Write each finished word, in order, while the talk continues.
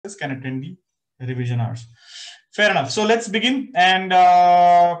classes can attend the revision hours. Fair enough. So let's begin. And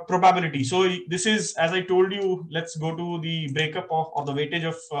probability. So this is, as I told you, let's go to the breakup of the weightage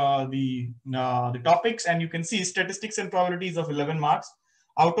of the topics. And you can see statistics and probabilities of 11 marks,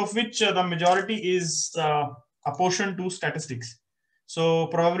 out of which the majority is apportioned to statistics. So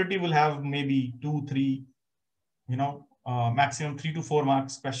probability will have maybe 2, 3, maximum 3 to 4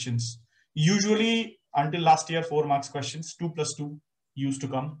 marks questions. Usually until last year, 4 marks questions, 2 plus 2 used to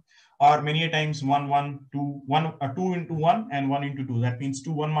come. Or many a times 1, 1, 2, 2 into 1 and 1 into 2. That means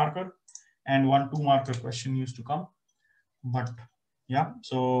 2 1 marker and 1 2 marker question used to come. But yeah,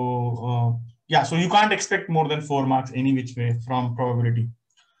 so so you can't expect more than 4 marks any which way from probability.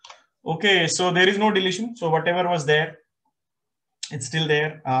 Okay, so there is no deletion. So whatever was there, it's still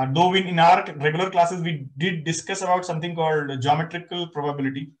there. Though in our regular classes, we did discuss about something called geometrical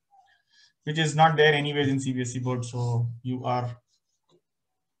probability, which is not there anyways in CBSE board. So you are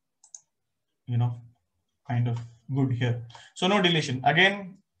kind of good here. So no deletion.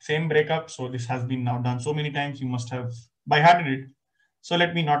 Again, same breakup. So this has been now done so many times. You must have by hearted it. So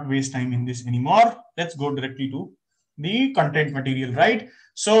let me not waste time in this anymore. Let's go directly to the content material, right?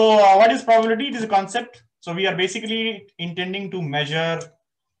 So what is probability? It is a concept. So we are basically intending to measure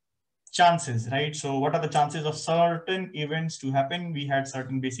chances, right? So what are the chances of certain events to happen? We had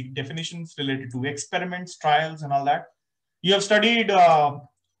certain basic definitions related to experiments, trials, and all that. You have studied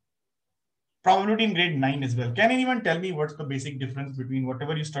probability in grade 9 as well. Can anyone tell me what's the basic difference between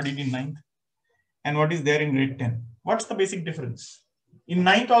whatever you studied in 9th and what is there in grade 10? What's the basic difference? In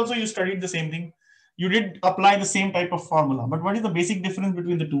 9th also you studied the same thing. You did apply the same type of formula, but what is the basic difference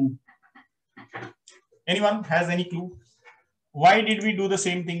between the two? Anyone has any clue? Why did we do the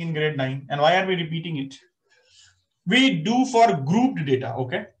same thing in grade 9 and why are we repeating it? We do for grouped data,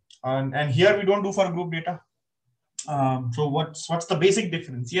 okay? And here we don't do for group data. So what's the basic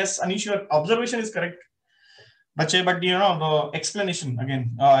difference? Yes, Anish, your observation is correct. But the explanation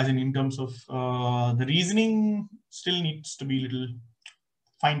again, as in terms of the reasoning, still needs to be a little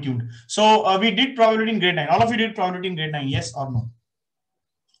fine-tuned. So we did probability in grade 9. All of you did probability in grade 9, yes or no?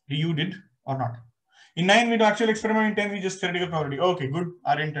 You did or not? In 9, we do actual experiment. In 10, we just theoretical probability. Okay, good.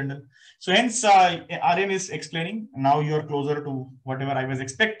 Aryan Tandon. So hence, Aryan is explaining. Now you are closer to whatever I was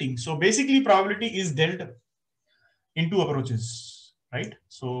expecting. So basically, probability is dealt in two approaches, right?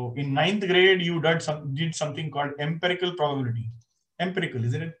 So in 9th grade, you did something called empirical probability. Empirical,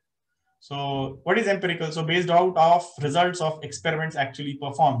 isn't it? So what is empirical? So based out of results of experiments actually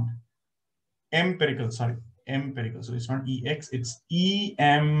performed. Empirical. So it's not EX, it's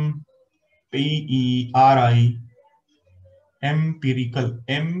EMPERI. Empirical.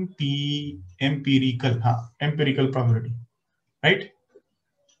 Empirical probability, right?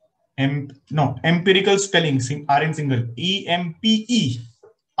 Empirical spelling are in single. EMPERICAL.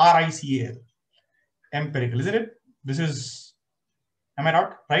 Empirical, isn't it? This is, am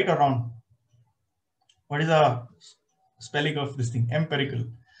I right or wrong? What is the spelling of this thing? Empirical.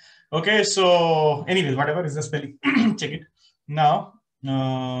 Okay, so anyways, whatever is the spelling, check it. Now,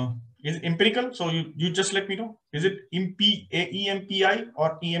 is it empirical? So you just let me know. Is it EMPI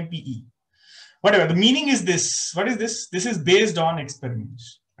or EMPE? Whatever. The meaning is this. What is this? This is based on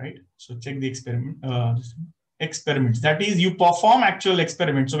experiments. Right? So check the experiment. Experiments. That is, you perform actual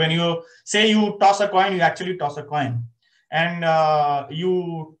experiments. So when you say you toss a coin, you actually toss a coin, and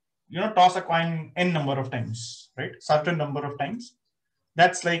you toss a coin n number of times, right? Certain number of times.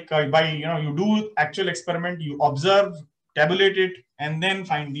 That's like by you do actual experiment, you observe, tabulate it, and then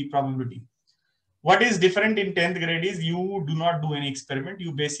find the probability. What is different in 10th grade is you do not do any experiment.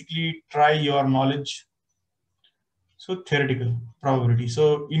 You basically try your knowledge. So theoretical probability.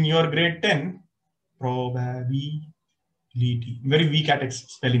 So in your grade 10, probability, very weak at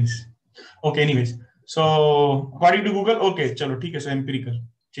spellings. Okay, anyways. So according to Google, okay, chalo, theek hai, so empirical.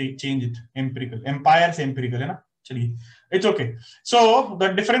 Change it. Empirical. Empire se empirical, hai na? Chaliye. It's okay. So the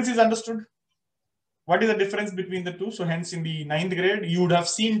difference is understood. What is the difference between the two? So hence in the 9th grade, you would have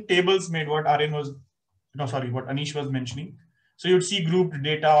seen tables made what what Anish was mentioning. So you'd see grouped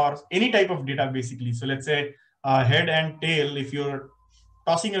data or any type of data basically. So let's say head and tail, if you're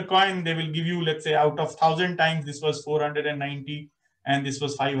tossing a coin, they will give you, let's say out of 1,000 times, this was 490 and this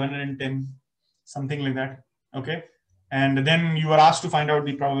was 510, something like that. Okay. And then you are asked to find out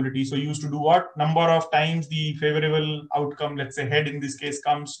the probability. So you used to do what? Number of times the favorable outcome, let's say head in this case,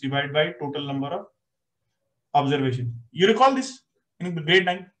 comes divided by total number of observation. You recall this in grade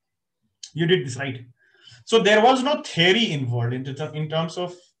 9? You did this, right? So there was no theory involved in terms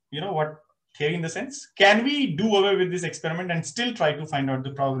of, what theory in the sense, can we do away with this experiment and still try to find out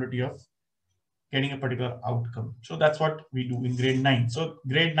the probability of getting a particular outcome. So that's what we do in grade 9. So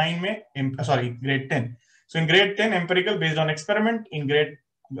grade 9 grade 10. So in grade 10, empirical based on experiment. In grade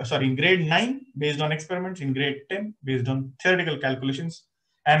 9 based on experiments. In grade 10 based on theoretical calculations.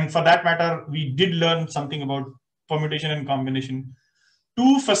 And for that matter, we did learn something about permutation and combination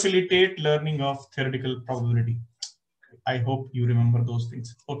to facilitate learning of theoretical probability. I hope you remember those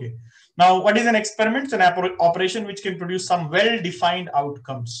things. Okay. Now, what is an experiment? It's an operation which can produce some well-defined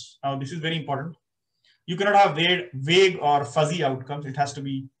outcomes. Now, this is very important. You cannot have vague or fuzzy outcomes. It has to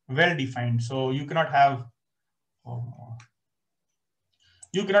be well-defined. So you cannot have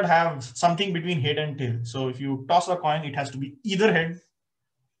something between head and tail. So if you toss a coin, it has to be either head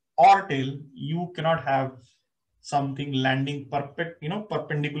or tail. You cannot have something landing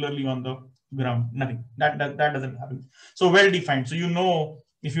perpendicularly on the ground. Nothing. That doesn't happen. So well-defined. So you know,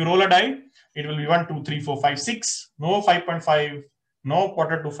 if you roll a die, it will be 1, 2, 3, 4, 5, 6. No 5.5. No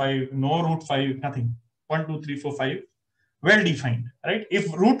quarter to 5. No root 5. Nothing. 1, 2, 3, 4, 5. Well-defined, right?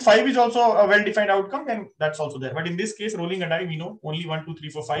 If root 5 is also a well-defined outcome, then that's also there. But in this case, rolling a die, we know only 1, 2, 3,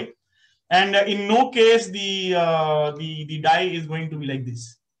 4, 5. And in no case the die is going to be like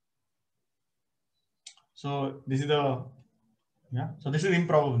this. So this is so this is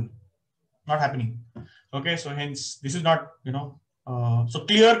improbable, not happening. Okay, so hence this is not, so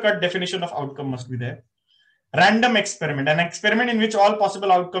clear-cut definition of outcome must be there. Random experiment, an experiment in which all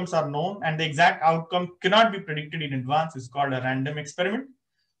possible outcomes are known and the exact outcome cannot be predicted in advance, is called a random experiment.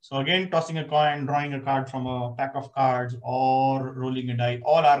 So again, tossing a coin, drawing a card from a pack of cards, or rolling a die,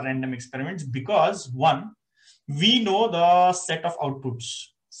 all are random experiments because, one, we know the set of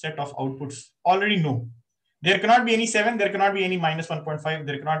outputs. Already know. There cannot be any 7, there cannot be any minus 1.5,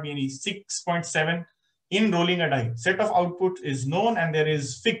 there cannot be any 6.7 in rolling a die. Set of output is known and there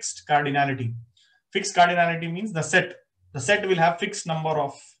is fixed cardinality. Fixed cardinality means the set will have fixed number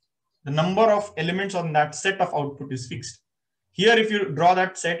of elements on that set of output is fixed. Here, if you draw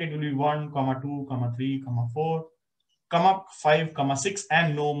that set, it will be 1, 2, 3, 4, 5, 6,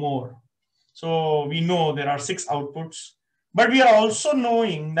 and no more. So we know there are 6 outputs, but we are also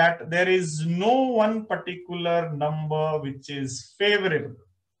knowing that there is no one particular number which is favorable.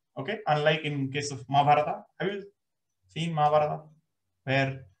 Okay, unlike in case of Mahabharata. Have you seen Mahabharata,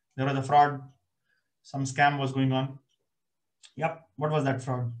 where there was a fraud? Some scam was going on. Yep. What was that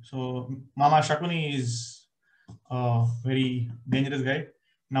fraud? So Mama Shakuni is a very dangerous guy.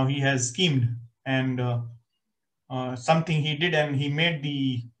 Now he has schemed and something he did, and he made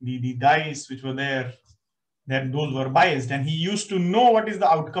the dice which were there, that those were biased, and he used to know what is the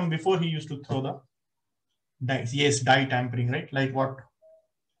outcome before he used to throw the dice. Yes, die tampering, right? Like what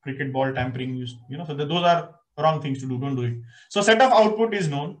cricket ball tampering used, so those are wrong things to do. Don't do it. So set of output is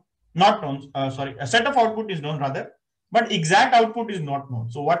known. Not known, a set of output is known rather, but exact output is not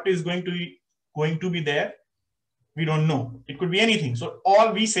known. So what is going to be there, we don't know. It could be anything. So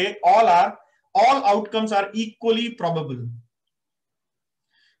all we say, all outcomes are equally probable.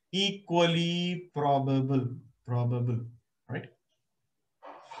 Equally probable, right?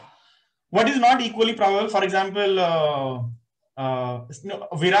 What is not equally probable? For example,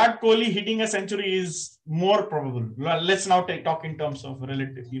 Virat Kohli hitting a century is more probable. Let's now talk in terms of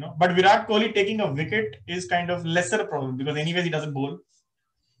relative, But Virat Kohli taking a wicket is kind of lesser probable because anyways he doesn't bowl.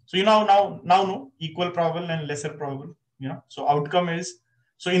 So now know equal probable and lesser probable. So outcome is,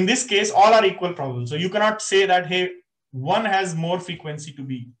 so in this case all are equal probable. So you cannot say that, hey, one has more frequency to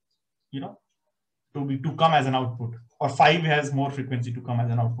be, to come as an output, or 5 has more frequency to come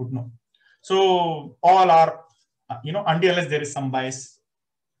as an output. No. So all are, unless there is some bias,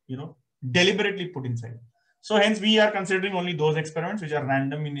 deliberately put inside. So hence we are considering only those experiments which are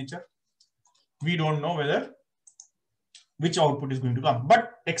random in nature. We don't know which output is going to come,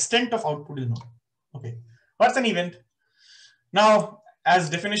 but extent of output is known. Okay. What's an event? Now, as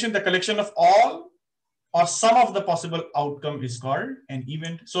definition, the collection of all or some of the possible outcome is called an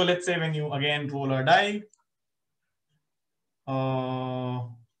event. So let's say when you again roll a die,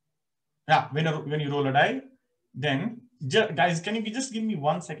 when you roll a die, then guys, can you just give me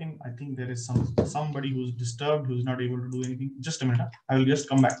 1 second? I think there is somebody who's disturbed, who's not able to do anything. Just a minute. I will just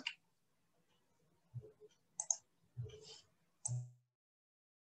come back.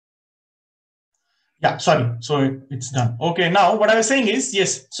 Yeah, sorry. So it's done. Okay, now what I was saying is,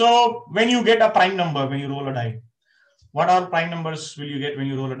 yes. So when you get a prime number, when you roll a die, what all prime numbers will you get when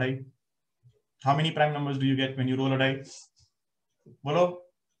you roll a die? How many prime numbers do you get when you roll a die? Bolo?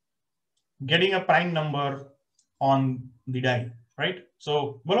 Getting a prime number on the die, right?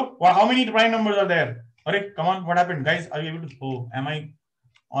 So, bolo, how many prime numbers are there? Alright, come on, what happened? Guys, are you able to, oh, am I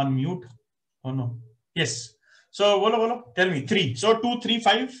on mute? Oh no. Yes. So, bolo, tell me, 3. So 2, 3,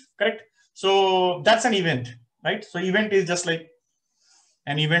 5, correct? So that's an event, right? So event is just like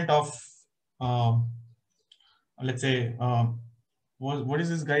an event of, let's say, what is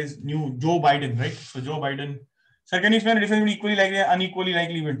this guy's new Joe Biden, right? So Joe Biden. Sir, can you explain the difference between equally likely and unequally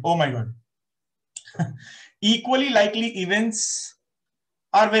likely event? Oh my God. Equally likely events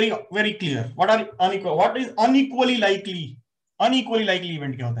are very, very clear. What are unequal? What is unequally likely? Unequally likely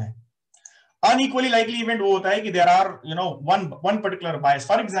event क्या होता है? Unequally likely event वो होता है कि there are, one particular bias.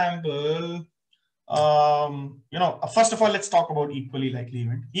 For example, first of all, let's talk about equally likely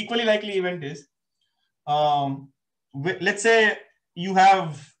event. Equally likely event is, let's say you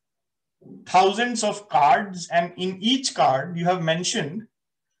have thousands of cards, and in each card you have mentioned,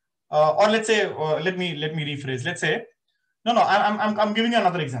 or let's say, let me rephrase. Let's say, no, I'm giving you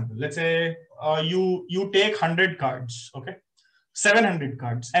another example. Let's say you take 100 cards, okay, 700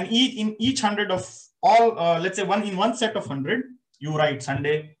 cards, and in each 100 of all, let's say in one set of 100 you write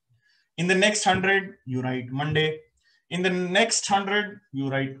Sunday. In the next 100 you write Monday. In the next 100 you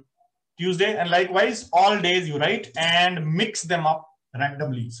write Tuesday, and likewise all days you write, and mix them up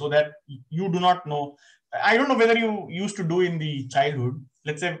randomly so that you do not know. I don't know whether you used to do in the childhood.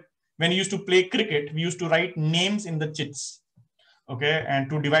 Let's say when you used to play cricket, we used to write names in the chits, okay, and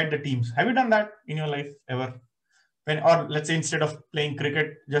to divide the teams. Have you done that in your life ever? Or let's say instead of playing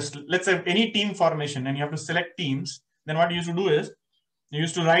cricket, just let's say any team formation, and you have to select teams, then what you used to do is you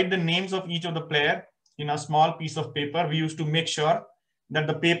used to write the names of each of the player in a small piece of paper. We used to make sure that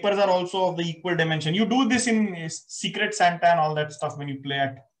the papers are also of the equal dimension. You do this in Secret Santa and all that stuff when you play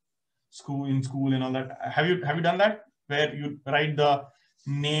at school and all that. Have you done that, where you write the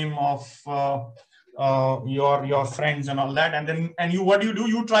name of your friends and all that, and then what you do,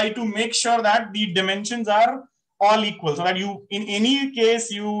 you try to make sure that the dimensions are all equal, so that you, in any case,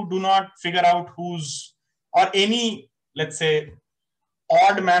 you do not figure out who's, or any, let's say,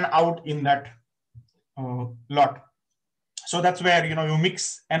 odd man out in that lot. So that's where you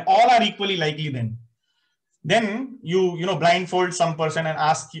mix, and all are equally likely. Then you blindfold some person and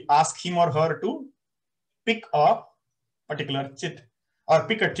ask him or her to pick a particular chit, or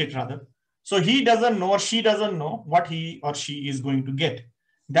pick a chit rather. So he doesn't know or she doesn't know what he or she is going to get.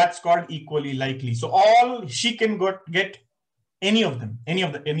 That's called equally likely. So all she can get any of them, any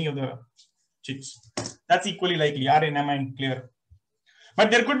of the chits. That's equally likely. Am I clear?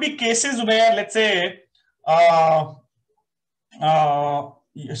 But there could be cases where, let's say,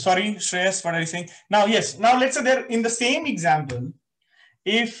 sorry, Shreyas, what are you saying? Now, yes. Now, let's say there in the same example,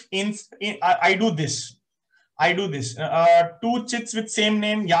 if I do this, two chits with same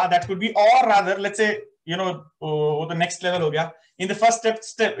name, yeah, that could be, or rather, let's say, the next level ho gaya. In the first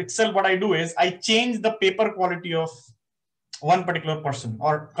step itself, what I do is I change the paper quality of one particular person,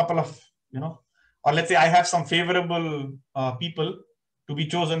 or couple of, or let's say I have some favorable people to be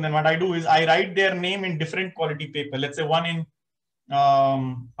chosen. Then what I do is I write their name in different quality paper. Let's say one in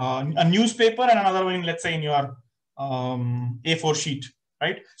a newspaper, and another one, let's say, in your A4 sheet,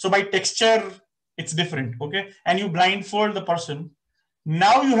 right? So by texture, it's different, okay? And you blindfold the person.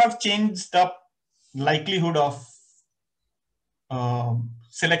 Now you have changed the likelihood of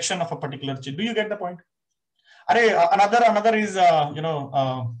selection of a particular chit. Do you get the point? Another is, are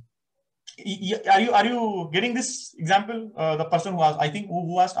you getting this example? The person who asked, I think,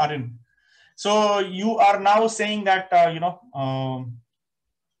 who asked Arun. So you are now saying that,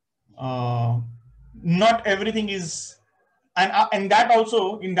 not everything is, and that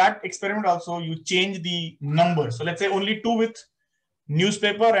also, in that experiment also, you change the number. So let's say only 2 with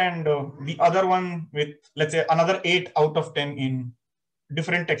newspaper, and the other one with, let's say, another 8 out of 10 in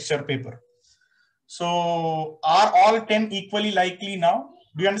different texture paper. So are all 10 equally likely now?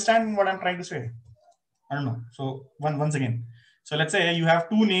 Do you understand what I'm trying to say? I don't know. So once again, so let's say you have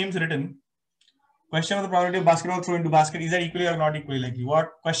 2 names written. Question of the probability of basketball throw into basket, is that equally or not equally likely?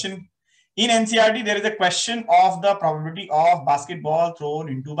 What question? In NCERT, there is a question of the probability of basketball thrown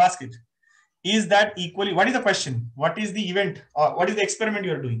into basket. Is that equally? What is the question? What is the event, or what is the experiment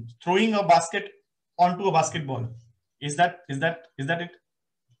you are doing? Throwing a basket onto a basketball. Is that it?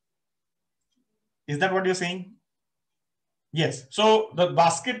 Is that what you're saying? Yes. So the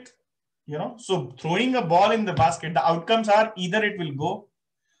basket, so throwing a ball in the basket, the outcomes are either it will go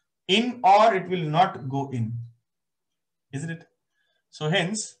in or it will not go in. Isn't it? So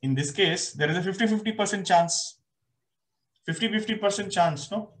hence, in this case, there is a 50-50% chance. 50-50% chance,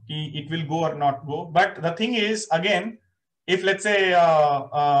 no? It will go or not go. But the thing is, again, if let's say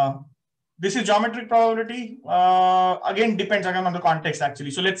this is geometric probability, again, depends again on the context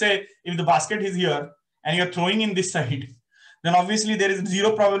actually. So let's say if the basket is here and you're throwing in this side, then obviously there is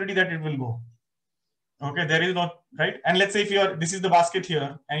 0 probability that it will go. Okay, there is no, right? And let's say if this is the basket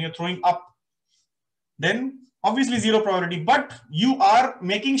here and you're throwing up, then obviously zero probability, but you are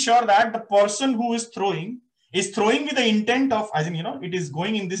making sure that the person who is throwing with the intent of, as in, it is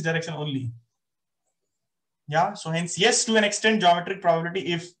going in this direction only. Yeah. So hence, yes, to an extent, geometric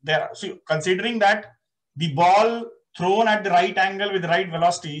probability, if there, so considering that the ball thrown at the right angle with the right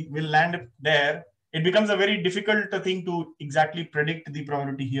velocity will land there, it becomes a very difficult thing to exactly predict the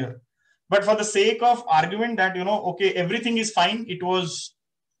probability here. But for the sake of argument that, okay, everything is fine, it was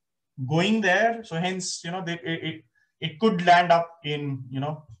going there. So hence, it could land up in,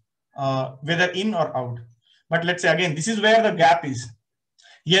 whether in or out. But let's say again, this is where the gap is.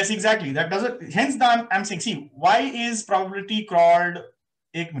 Yes, exactly. That doesn't. Hence, I'm saying. See, why is probability called?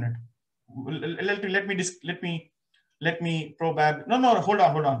 1 minute. Let me probab. No. Hold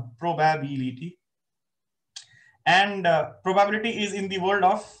on. Probability and probability is in the world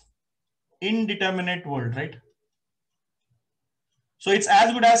of indeterminate world, right? So it's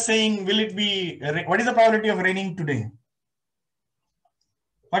as good as saying, will it be? What is the probability of raining today?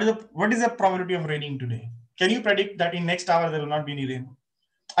 What is the probability of raining today? Can you predict that in next hour there will not be any rain?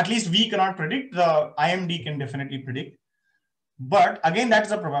 At least we cannot predict. The IMD can definitely predict. But again,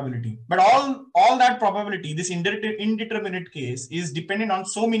 that's a probability. But all that probability, this indeterminate case, is dependent on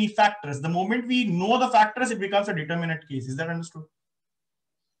so many factors. The moment we know the factors, it becomes a determinate case. Is that understood?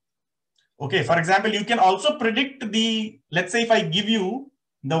 Okay, for example, you can also predict let's say if I give you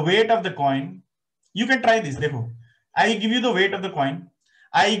the weight of the coin, you can try this. I give you the weight of the coin.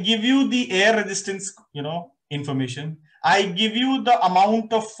 I give you the air resistance, information. I give you the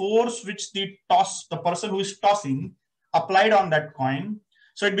amount of force which the person who is tossing applied on that coin.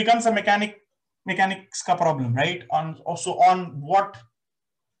 So it becomes a mechanics ka problem, right? Also on what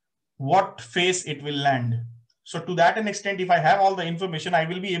face it will land. So to that an extent, if I have all the information, I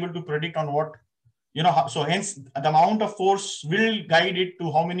will be able to predict on what, so hence the amount of force will guide it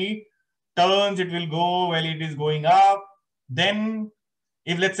to how many turns it will go while it is going up. Then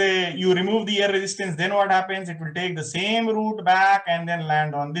if let's say you remove the air resistance, then what happens? It will take the same route back and then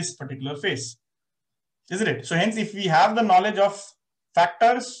land on this particular face. Isn't it? So hence, if we have the knowledge of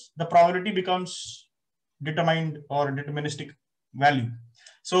factors, the probability becomes determined or deterministic value.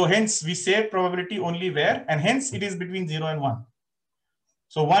 So hence, we say probability only where, and hence it is between 0 and 1.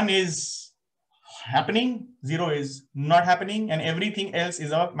 So 1 is happening, 0 is not happening, and everything else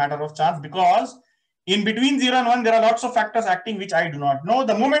is a matter of chance, because in between 0 and 1, there are lots of factors acting which I do not know.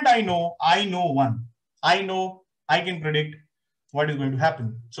 The moment I know 1. I know I can predict what is going to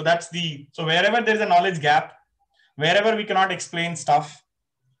happen. So so wherever there is a knowledge gap, wherever we cannot explain stuff,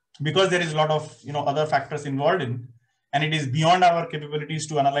 because there is a lot of other factors involved in, and it is beyond our capabilities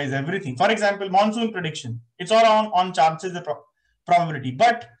to analyze everything. For example, monsoon prediction. It's all on chances, the probability.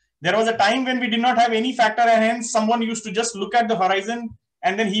 But there was a time when we did not have any factor, and hence someone used to just look at the horizon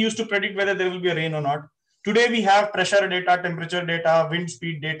and then he used to predict whether there will be a rain or not. Today we have pressure data, temperature data, wind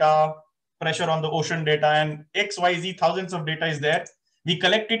speed data, pressure on the ocean data, and XYZ thousands of data is there. We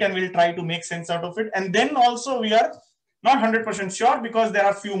collect it and we'll try to make sense out of it. And then also we are not 100% sure, because there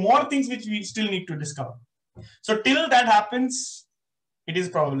are few more things which we still need to discover. So till that happens, it is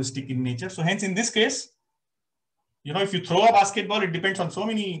probabilistic in nature. So hence in this case, if you throw a basketball, it depends on so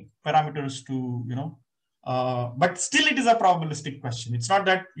many parameters to, but still it is a probabilistic question. It's not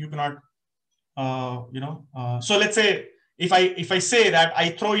that you cannot, so let's say if I say that I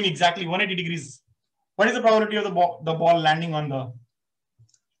throw in exactly 180 degrees, what is the probability of the ball landing on the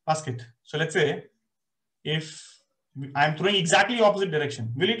basket? So let's say if I'm throwing exactly opposite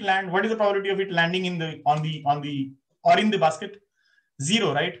direction, will it land? What is the probability of it landing in the basket?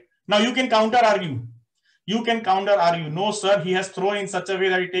 0, right? Now you can counter argue. No, sir, he has thrown in such a way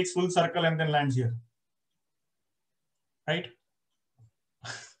that it takes full circle and then lands here. Right?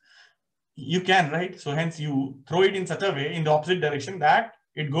 You can, right? So hence you throw it in such a way in the opposite direction that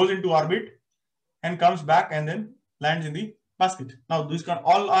it goes into orbit and comes back and then lands in the basket. Now these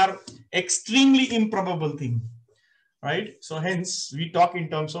all are extremely improbable things. Right? So hence we talk in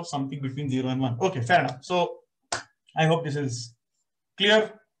terms of something between 0 and 1. Okay, fair enough. So I hope this is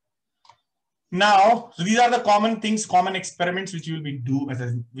clear. Now, so these are the common things, common experiments which you will be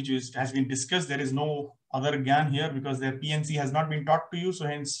has been discussed. There is no other GAN here because their PNC has not been taught to you. So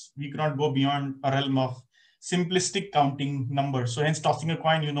hence we cannot go beyond a realm of simplistic counting numbers. So hence tossing a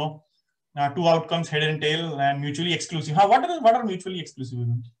coin, two outcomes, head and tail, and mutually exclusive. What are mutually exclusive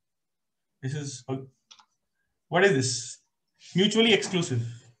events? What is this? Mutually exclusive.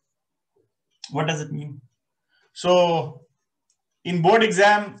 What does it mean? So in board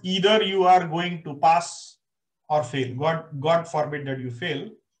exam, either you are going to pass or fail. God forbid that you fail.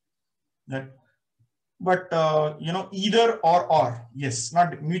 That but either or. Yes,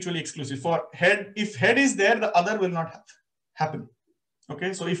 not mutually exclusive. For head, if head is there, the other will not happen.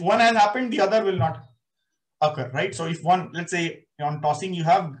 Okay, so if one has happened, the other will not occur, right? So if one, let's say on tossing, you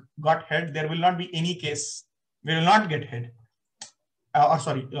have got head, there will not be any case. We will not get head. Or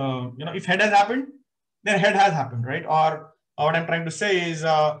sorry, if head has happened, then head has happened, right? Or what I'm trying to say is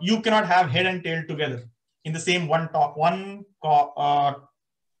you cannot have head and tail together in the same one coin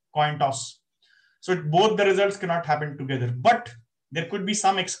toss. So both the results cannot happen together, but there could be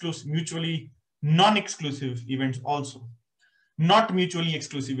some exclusive, mutually non-exclusive events also. Not mutually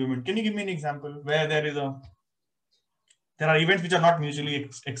exclusive event. Can you give me an example where there are events which are not mutually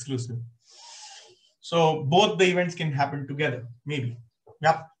exclusive? So both the events can happen together, maybe.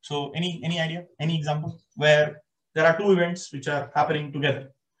 Yeah. So any idea, any example where there are two events which are happening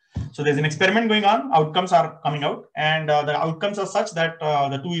together? So there's an experiment going on, outcomes are coming out, and the outcomes are such that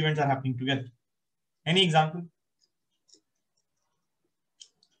the two events are happening together. Any example?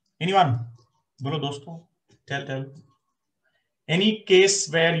 Anyone? Bolo dosto, tell. Any case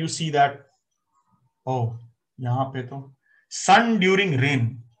where you see that, oh, yahan pe to sun during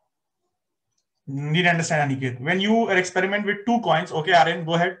rain. Need to understand, Aniket. When you experiment with two coins, okay, Aryan,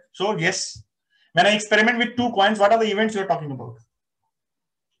 go ahead. So yes, when I experiment with two coins, what are the events you're talking about?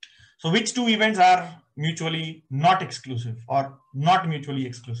 So which two events are mutually not exclusive or not mutually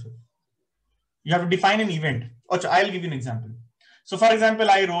exclusive? You have to define an event. Okay, I'll give you an example. So for example,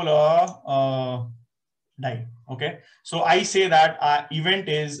 I roll a die. Okay. So I say that event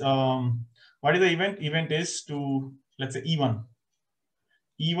is, what is the event? Event is to, let's say E1.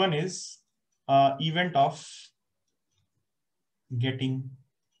 E1 is event of getting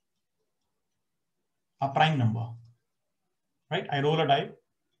a prime number, right? I roll a die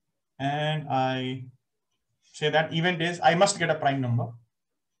and I say that event is I must get a prime number.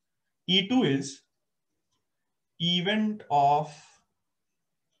 E2 is event of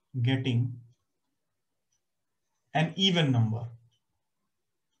getting an even number.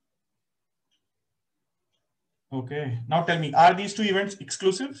 Okay, now tell me, are these two events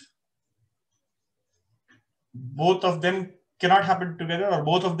exclusive? Both of them cannot happen together, or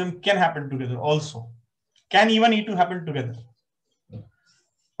both of them can happen together also. Can even E2 happen together?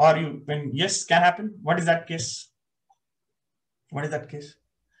 Or when yes, can happen. What is that case? What is that case?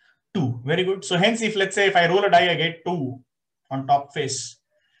 2. Very good. So hence, if let's say if I roll a die, I get 2 on top face,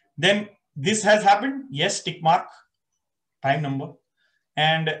 then this has happened. Yes, tick mark, prime number.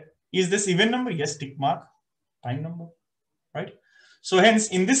 And is this even number? Yes, tick mark, prime number, right? So hence,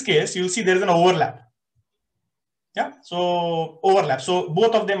 in this case, you'll see there is an overlap. Yeah, so overlap. So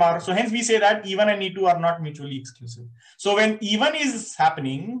both of them are, so hence we say that E1 and E2 are not mutually exclusive. So when E1 is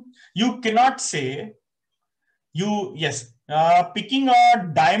happening, you cannot say picking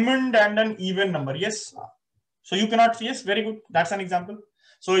a diamond and an even number. Yes. So you cannot, yes, very good. That's an example.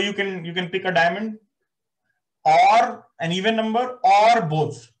 So you can pick a diamond or an even number or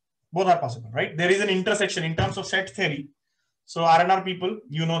both. Both are possible, right? There is an intersection in terms of set theory. So RNR people,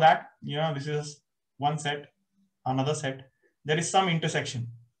 you know that, this is one set, another set. There is some intersection,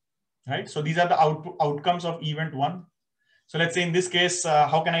 right? So these are the outcomes of event 1. So let's say in this case,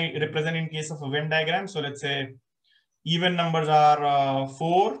 how can I represent in case of a Venn diagram? So let's say even numbers are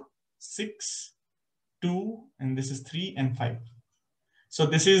 4, 6, 2, and this is 3 and 5. So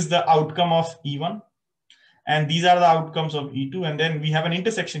this is the outcome of E1. And these are the outcomes of E2. And then we have an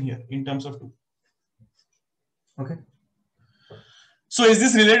intersection here in terms of 2. Okay. So is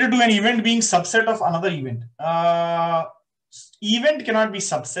this related to an event being subset of another event? Event cannot be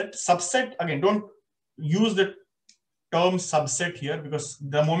subset. Subset, again, don't use the term subset here, because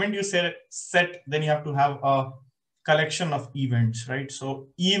the moment you say set, then you have to have a collection of events, right? So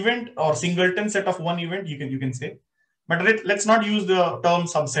event or singleton set of one event, you can say, but let's not use the term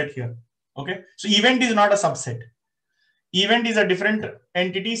subset here. Okay. So event is not a subset. Event is a different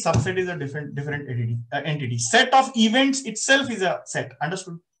entity. Subset is a different entity. Set of events itself is a set.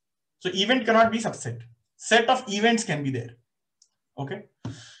 Understood? So event cannot be subset. Set of events can be there. Okay.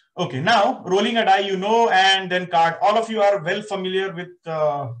 Okay. Now rolling a die, and then card. All of you are well familiar with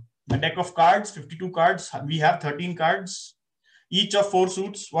the deck of cards. 52 cards. We have 13 cards, each of 4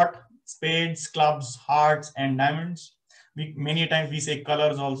 suits. What? Spades, clubs, hearts, and diamonds. Many times we say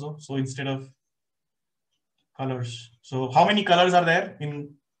colors also. So instead of colors. So how many colors are there?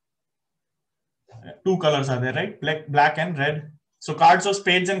 In 2 colors are there, right? Black and red. So cards of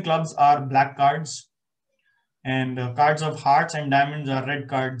spades and clubs are black cards, and cards of hearts and diamonds are red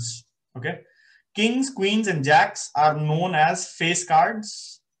cards. Okay. Kings, queens, and jacks are known as face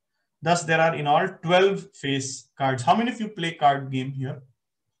cards. Thus, there are in all 12 face cards. How many of you play card game here?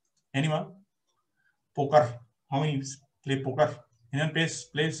 Anyone? Poker. How many play poker? Anyone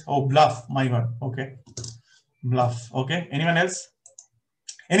plays? Oh, bluff. My God. Okay. Bluff. Okay. Anyone else?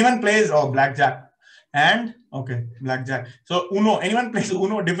 Anyone plays? Oh, blackjack. And okay, blackjack. So Uno. Anyone plays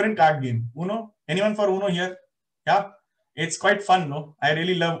Uno? Different card game. Uno. Anyone for Uno here? Yeah. It's quite fun, no? I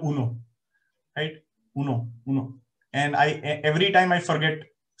really love Uno. Right? Uno. And every time I forget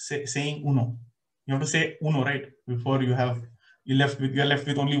saying Uno. You have to say Uno, right? Before you're left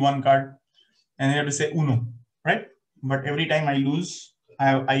with only one card, and you have to say Uno, right? But every time I lose,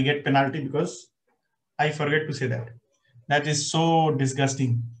 I get penalty because I forget to say that. That is so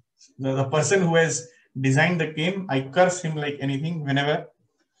disgusting. The person who has designed the game, I curse him like anything whenever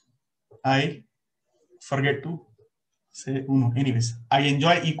I forget to say Uno. Anyways, I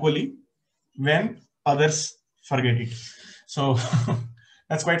enjoy equally when others forget it. So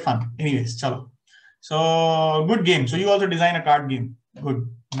that's quite fun. Anyways, chalo. So good game. So you also design a card game. Good.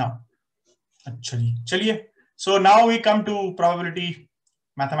 Now, chaliye. So now we come to probability,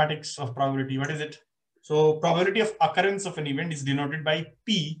 mathematics of probability. What is it? So probability of occurrence of an event is denoted by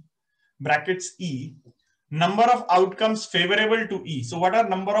P brackets E, number of outcomes favorable to E. So what are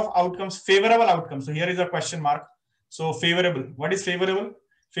number of outcomes, favorable outcomes? So here is a question mark. So favorable, what is favorable?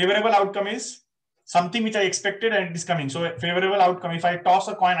 Favorable outcome is something which I expected and it is coming. So favorable outcome, if I toss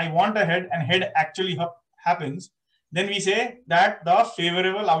a coin, I want a head and head actually happens, then we say that the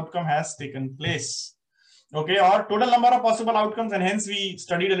favorable outcome has taken place. Okay, or total number of possible outcomes, and hence we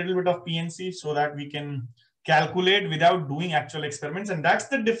studied a little bit of PNC so that we can calculate without doing actual experiments. And that's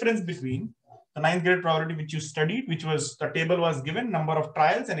the difference between the 9th grade probability which you studied, which was the table was given, number of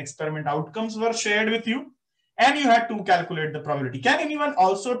trials and experiment outcomes were shared with you, and you had to calculate the probability. Can anyone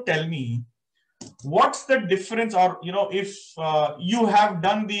also tell me what's the difference, or if you have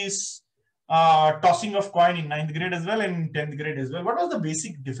done this tossing of coin in 9th grade as well and in 10th grade as well, what was the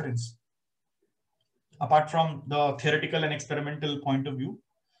basic difference? Apart from the theoretical and experimental point of view,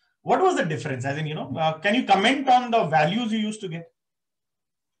 what was the difference? As in, can you comment on the values you used to get?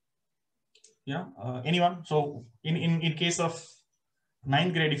 Yeah, anyone? So in case of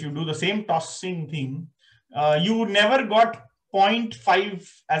 9th grade, if you do the same tossing thing, you never got 0.5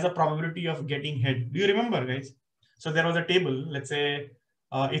 as a probability of getting head. Do you remember, guys? So there was a table, let's say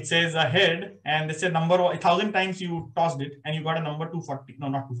it says a head, and let's say number 1,000 times you tossed it and you got a number 240, no,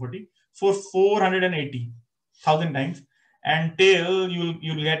 not 240, for 480,000 times, and tail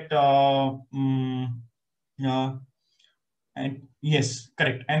you'll get and yes,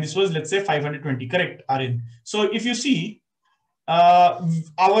 correct, and this was, let's say, 520, correct, Aryan. So if you see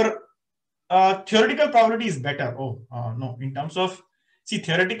our theoretical probability is better. No, in terms of, see,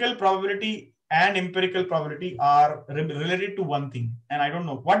 theoretical probability and empirical probability are related to one thing, and I don't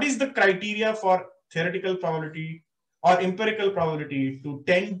know what is the criteria for theoretical probability or empirical probability to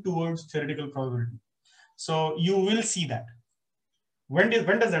tend towards theoretical probability. So you will see that. When does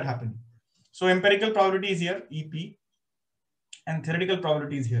that happen? So empirical probability is here, EP, and theoretical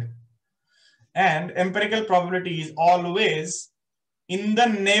probability is here. And empirical probability is always in the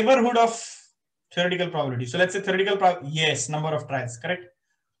neighborhood of theoretical probability. So let's say theoretical probability, yes, number of trials, correct?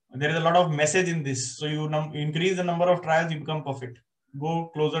 There is a lot of message in this. So you increase the number of trials, you become perfect.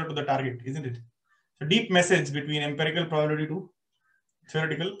 Go closer to the target, isn't it? So deep message between empirical probability to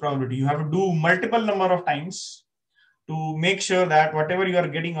theoretical probability. You have to do multiple number of times to make sure that whatever you are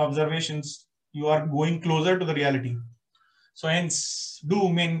getting observations, you are going closer to the reality. So hence, do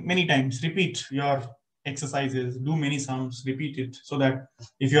many times, repeat your exercises, do many sums, repeat it, so that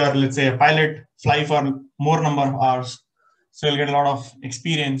if you are, let's say, a pilot, fly for more number of hours, so you'll get a lot of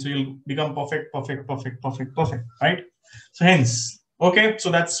experience, so you'll become perfect, right? So hence, okay, so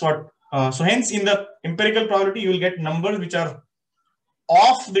that's what, so hence in the empirical probability, you will get numbers which are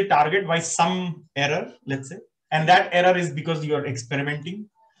off the target by some error, let's say, and that error is because you are experimenting,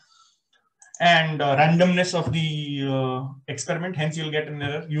 and randomness of the experiment, hence you'll get an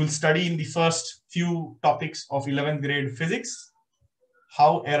error. You will study in the first few topics of 11th grade physics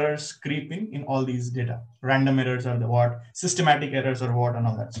how errors creep in all these data. Random errors are the what, systematic errors are what, and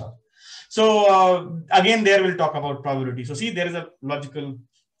all that stuff. So again, there we'll talk about probability. So see, there is a logical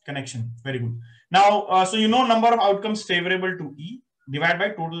connection. Very good. Now, so number of outcomes favorable to E divided by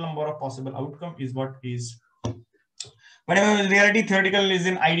total number of possible outcome is what is. Whenever reality theoretical is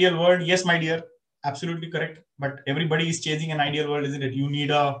in ideal world, yes, my dear, absolutely correct. But everybody is chasing an ideal world, isn't it? You need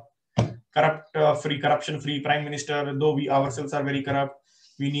a corruption-free prime minister. Though we ourselves are very corrupt,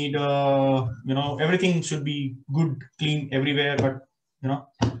 we need, everything should be good, clean everywhere. But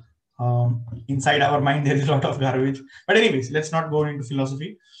inside our mind there is a lot of garbage. But anyways, let's not go into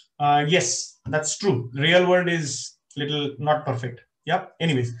philosophy. Yes, that's true. Real world is little not perfect. Yeah.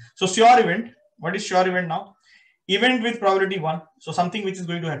 Anyways, so sure event. What is sure event now? Event with probability 1. So something which is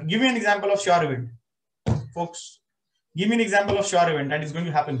going to happen. Give me an example of sure event. Folks, give me an example of sure event that is going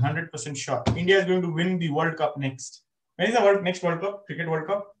to happen 100% sure. India is going to win the World Cup next. When is the next World Cup? Cricket World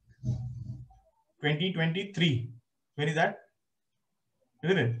Cup? 2023. When is that?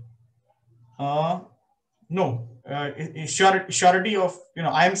 Isn't it? No. Surety of,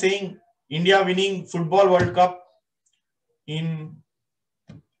 I am saying India winning Football World Cup in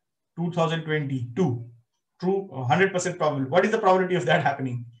 2022. True, 100% probable. What is the probability of that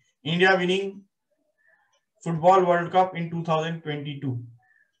happening? India winning Football World Cup in 2022.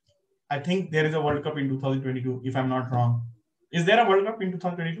 I think there is a World Cup in 2022, if I'm not wrong. Is there a World Cup in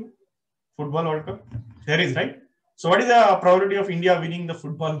 2022? Football World Cup? There is, right? So what is the probability of India winning the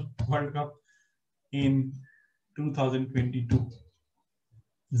Football World Cup in 2022?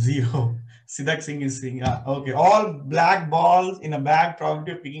 0. Siddharth Singh is saying, yeah, okay. All black balls in a bag,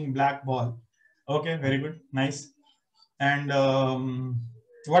 probability of picking black ball. Okay, very good. Nice. And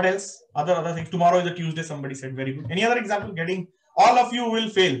what else? Other things. Tomorrow is a Tuesday, somebody said. Very good. Any other example? Getting all of you will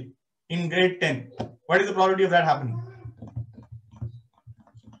fail in grade 10. What is the probability of that happening?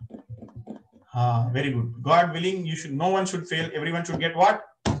 Very good. God willing, no one should fail. Everyone should get what?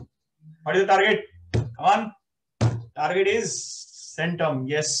 What is the target? Come on. Target is Centum.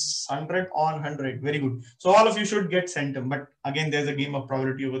 Yes, 100 on 100. Very good. So all of you should get Centum. But again, there's a game of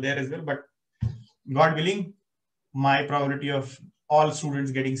probability over there as well. But God willing, my probability of all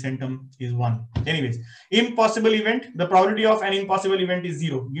students getting Centum is 1. Anyways, impossible event. The probability of an impossible event is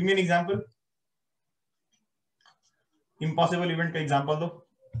 0. Give me an example. Impossible event example though.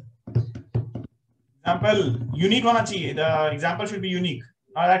 Example, unique होना चाहिए. The example should be unique.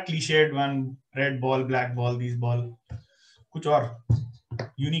 Not that cliched one, red ball, black ball, these ball. कुछ और.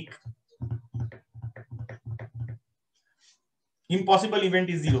 Unique. Impossible event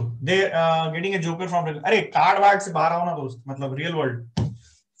is 0. They getting a joker from अरे card ward से बाहर आओ ना दोस्त. मतलब real world.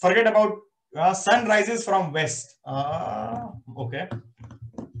 Forget about sun rises from west. Okay.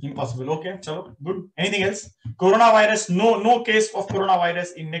 Impossible. Okay. Chalo. Good. Anything else? Coronavirus. No case of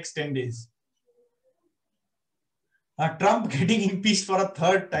coronavirus in next 10 days. Trump getting impeached for a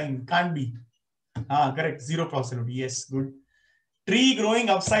 3rd time. Can't be. Correct. 0 possibility. Yes. Good. Tree growing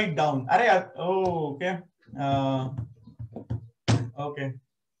upside down. Okay. Okay.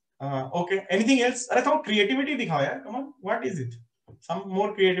 Okay. Anything else? Some creativity dikhao yaar. Come on. What is it? Some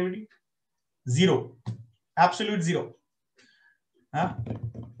more creativity. 0. Absolute 0.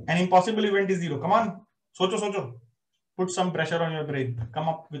 An impossible event is 0. Come on. Socho. Put some pressure on your brain. Come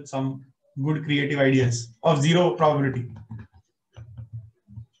up with some good creative ideas of 0 probability.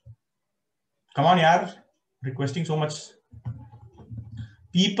 Come on, yaar. Requesting so much.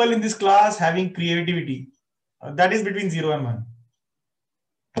 People in this class having creativity. That is between 0 and 1.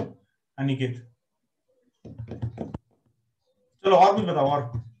 Aniket. Chalo, और कुछ बताओ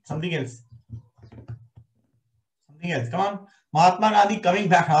और. Something else. Something else. Come on. Mahatma Gandhi coming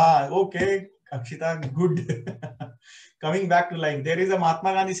back. Okay. Akshita, good. Coming back to life. There is a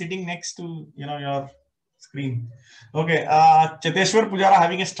Mahatma Gandhi sitting next to your screen. Okay. Cheteshwar Pujara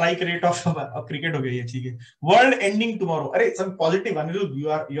having a strike rate of cricket. Okay. World ending tomorrow. Some positive.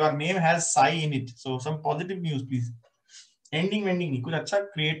 Anirudh, your name has Sai in it. So some positive news, please. Ending नहीं. कुछ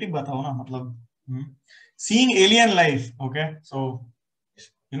अच्छा creative बताओ ना. मतलब. Seeing alien life. Okay. So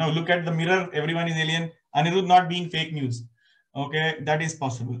look at the mirror. Everyone is alien. Anirudh not being fake news. Okay, that is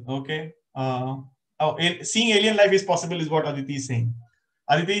possible. Okay. Seeing alien life is possible is what Aditi is saying.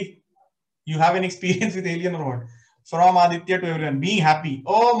 Aditi, you have an experience with alien or what? From Aditya to everyone. Being happy.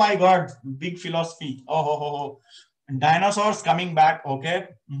 Oh my God. Big philosophy. Oh. Dinosaurs coming back. Okay.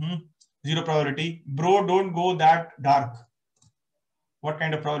 0 probability. Bro, don't go that dark. What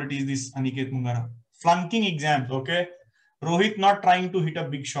kind of probability is this, Aniket Mungara? Flunking exams. Okay. Rohit not trying to hit a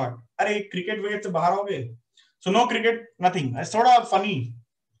big shot. Cricket wicket se bahar ho gaye. So no cricket, nothing. It's sort of funny.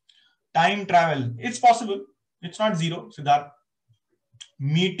 Time travel. It's possible. It's not 0. Siddharth.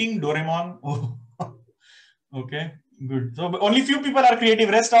 Meeting Doraemon. Oh. Okay. Good. So only few people are creative.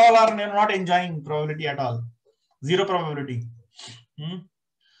 Rest all are not enjoying probability at all. 0 probability.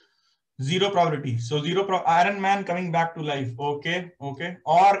 0 probability. So Iron Man coming back to life. Okay.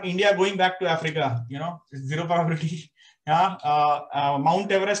 Or India going back to Africa. 0 probability.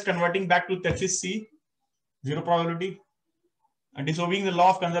 Mount Everest converting back to Tethys Sea. 0 probability. Disobeying the law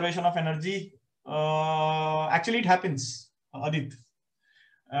of conservation of energy. Actually, it happens, Adit.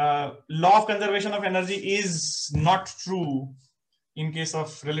 Law of conservation of energy is not true in case of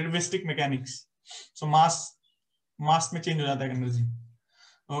relativistic mechanics. So mass में change हो जाता है energy.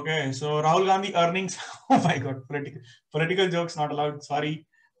 Okay, so Rahul Gandhi earnings. Oh my God, political jokes not allowed. Sorry.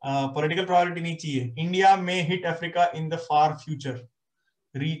 Political probability नहीं चाहिए. India may hit Africa in the far future,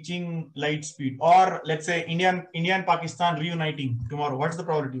 reaching light speed, or let's say India and Pakistan reuniting tomorrow. What's the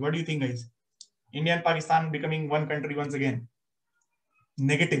probability? What do you think, guys? India and Pakistan becoming one country once again.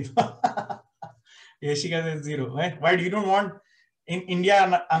 Negative. Yashika is 0. Why do you don't want in India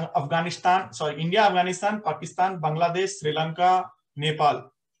and Afghanistan? Sorry, India, Afghanistan, Pakistan, Bangladesh, Sri Lanka,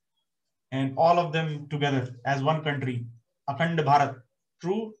 Nepal, and all of them together as one country. Akhand Bharat.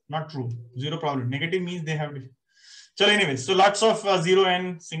 True? Not true. 0 probability. Negative means they have. So anyway, so lots of 0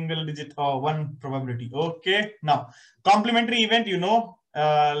 and single digit or 1 probability. Okay. Now, complementary event, you know,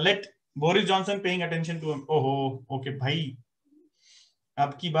 let Boris Johnson paying attention to him. Oh, okay, bhai.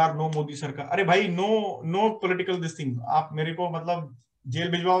 अब की बार no Modi सरकार. अरे भाई no political this thing. आप मेरे को मतलब jail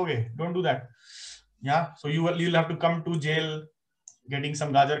भिजवाओगे? Don't do that. Yeah, so you'll have to come to jail getting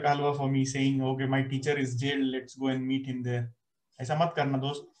some gajar ka halwa for me, saying okay my teacher is jailed, let's go and meet him there. ऐसा मत करना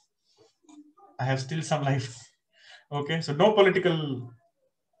दोस्त. I have still some life. Okay, so no political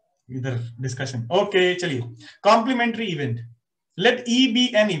either discussion. Okay, chaliye. Complementary event. Let E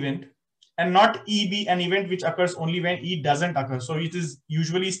be an event and not E be an event which occurs only when E doesn't occur. So it is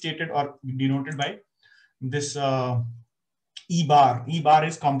usually stated or denoted by this E bar. E bar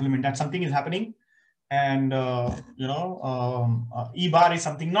is complement, that something is happening, and E bar is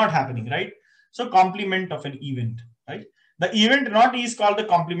something not happening, right? So complement of an event, right? The event not E is called the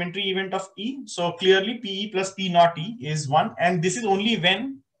complementary event of E. So clearly PE plus P not E is 1, and this is only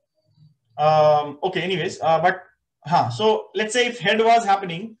when okay, anyways, so let's say if head was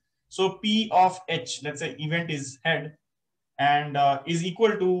happening, so P of H, let's say event is head, and is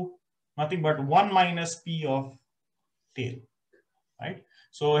equal to nothing but 1 minus P of tail, right?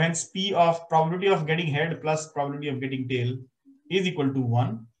 So hence P of probability of getting head plus probability of getting tail is equal to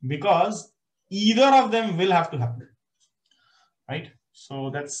 1, because either of them will have to happen, right? So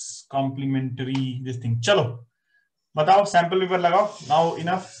that's complementary this thing. Chalo. बताओ sample paper लगाओ. Now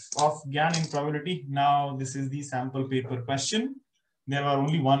enough of gyan in probability. Now this is the sample paper question. There were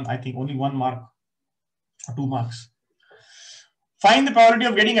only one mark, 2 marks. Find the probability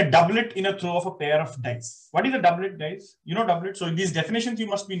of getting a doublet in a throw of a pair of dice. What is a doublet, guys? You know doublet. So these definitions you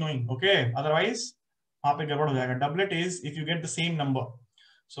must be knowing. Okay. Otherwise, doublet is if you get the same number.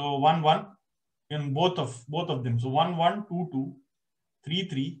 So 1 1 in both of them. So 1 1 2 2 3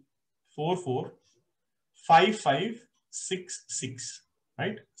 3 4 4 5 5 6 6.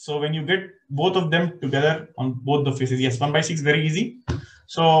 Right. So when you get both of them together on both the faces, yes, 1 by 6 very easy.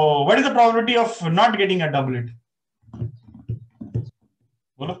 So what is the probability of not getting a doublet?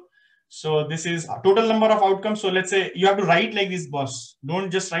 So this is total number of outcomes. So let's say you have to write like this, boss. Don't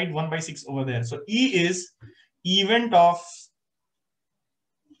just write 1 by 6 over there. So E is event of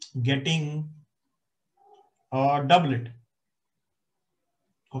getting a doublet.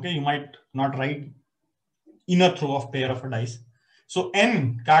 Okay, you might not write in a throw of pair of a dice. So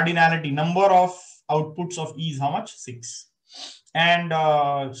N, cardinality, number of outputs of E is how much? 6. And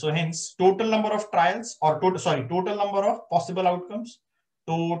so hence total number of trials, or total number of possible outcomes.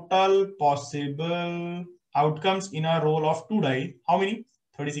 Total possible outcomes in a roll of 2 die. How many?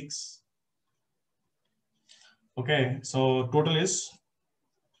 36. Okay, so total is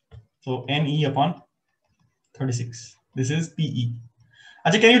NE upon 36. This is PE.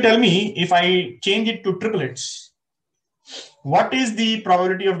 Ajay, can you tell me if I change it to triplets, what is the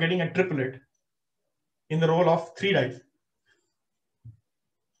probability of getting a triplet in the roll of 3 die?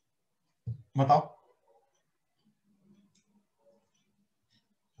 Batao.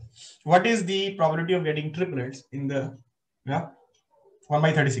 What is the probability of getting triplets in the 1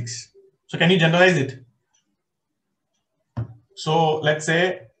 by 36? So can you generalize it? So let's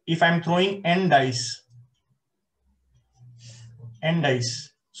say if I'm throwing n dice.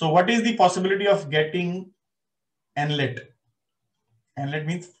 So what is the possibility of getting nlet? Nlet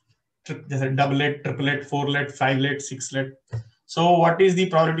means just a doublet, triplet, 4let, 5let, 6let. So what is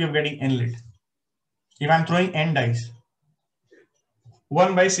the probability of getting nlet? If I'm throwing n dice.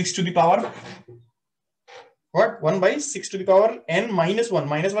 1 by 6 to the power. What? 1 by 6 to the power n minus 1.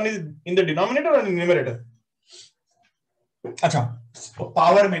 Minus 1 is in the denominator or in the numerator? Acha. So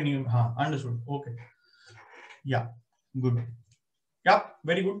power menu. Understood. Okay. Yeah. Good. Yeah.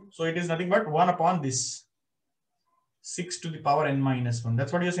 Very good. So it is nothing but 1 upon this. 6 to the power n minus 1.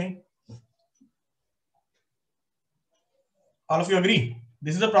 That's what you're saying? All of you agree?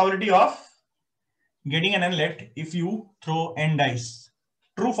 This is the probability of getting an nlet if you throw n dice.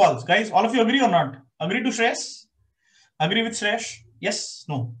 True, false. Guys, all of you agree or not? Agree to Shresh? Agree with Shresh? Yes?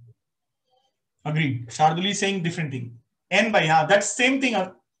 No? Agreed. Sharduli is saying different thing. N by, that's same thing,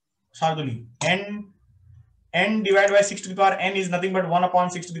 Sharduli. N n divided by 6 to the power n is nothing but 1 upon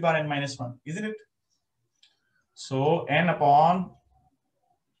 6 to the power n minus 1, isn't it? So n upon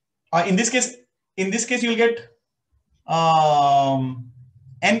in this case you'll get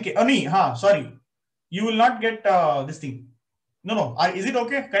nk. Oh, no, sorry, you will not get this thing. No. Is it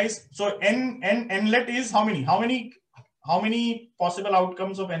okay, guys? So nlet is how many? How many possible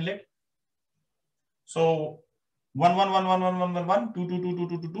outcomes of nlet? So 1 1 1 1 1 1 1 1 2 2 2 2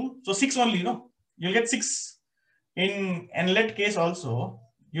 2 2 2. So 6 only, no? You'll get 6. In nlet case also,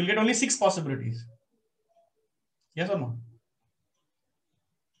 you'll get only 6 possibilities. Yes or no?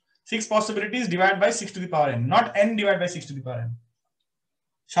 6 possibilities divided by 6 to the power n, not n divided by 6 to the power n.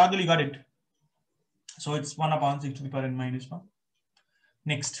 Shardul, you got it. So it's 1 upon 6 to the power n minus 1.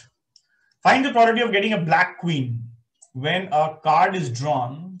 Next, find the probability of getting a black queen when a card is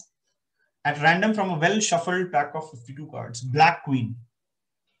drawn at random from a well shuffled pack of 52 cards. Black queen.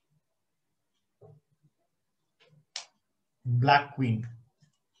 Black queen.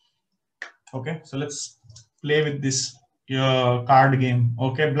 Okay, so let's play with this card game.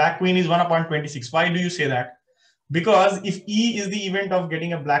 Okay, black queen is 1 upon 26. Why do you say that? Because if E is the event of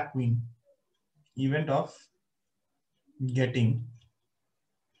getting a black queen, event of getting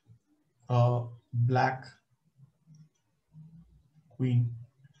a black queen,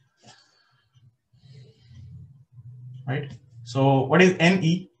 right? So what is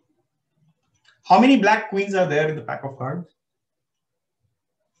NE? How many black queens are there in the pack of cards?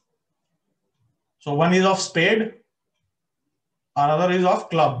 So one is of spade, another is of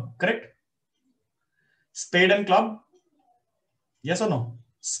club, correct? Spade and club, yes or no?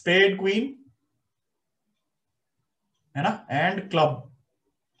 Spade, queen, and club.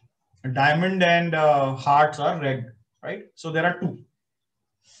 Diamond and hearts are red, right? So there are 2.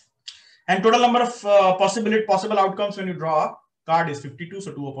 And total number of possible outcomes when you draw a card is 52.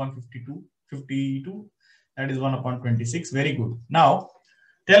 So 2 upon 52, 52. That is 1 upon 26. Very good. Now,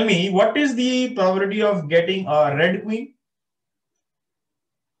 tell me, what is the probability of getting a red queen?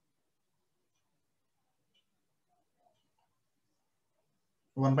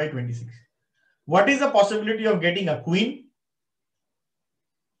 One by 26. What is the possibility of getting a queen?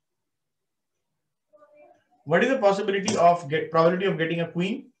 What is the probability of getting a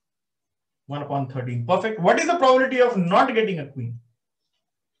queen? 1 upon 13. Perfect. What is the probability of not getting a queen?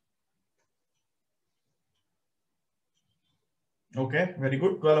 Okay, very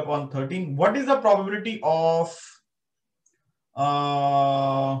good. 12 upon 13. What is the probability of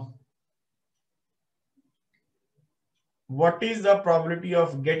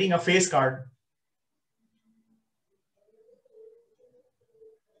getting a face card?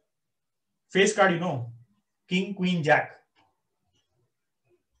 Face card, king, queen, jack.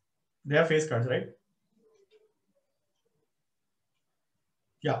 They are face cards, right?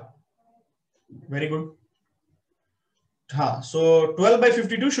 Yeah. Very good. So 12 by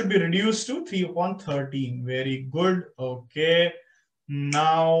 52 should be reduced to 3 upon 13. Very good. Okay.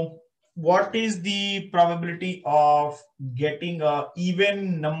 Now, what is the probability of getting a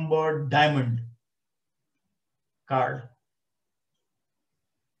even numbered diamond card?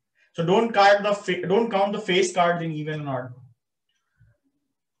 So don't count the face cards in even and odd.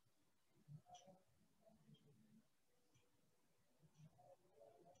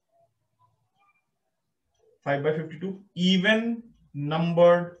 Five by 52, even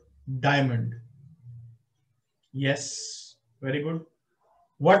numbered diamond. Yes, very good.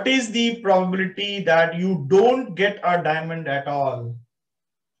 What is the probability that you don't get a diamond at all?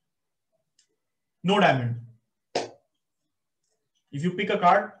 No diamond. If you pick a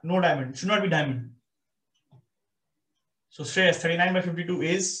card, no diamond. Should not be diamond. So Shreyas, 39 by 52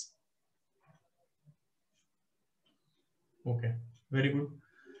 is? Okay, very good.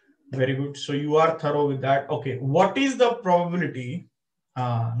 Very good. So you are thorough with that. Okay, what is the probability?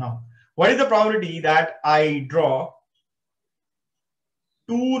 Now, what is the probability that I draw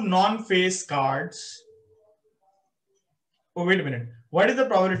 2 non-face cards? Oh, wait a minute. What is the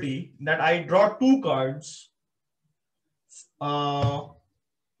probability that I draw 2 cards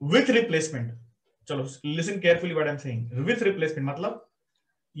with replacement? Chalo, listen carefully what I'm saying. With replacement, matlab,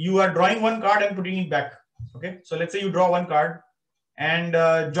 you are drawing 1 card and putting it back. Okay, so let's say you draw 1 card and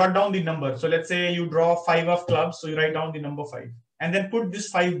jot down the number. So let's say you draw 5 of clubs, so you write down the number 5 and then put this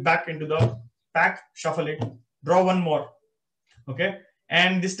 5 back into the pack, shuffle it, draw 1 more. Okay,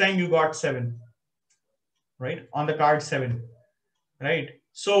 and this time you got 7, right? On the card 7, right?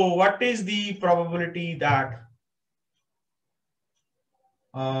 So what is the probability that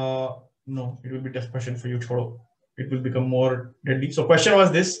no, it will be tough question for you, Chodo. It will become more deadly. So question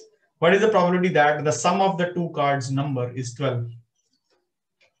was this: what is the probability that the sum of the 2 cards number is 12?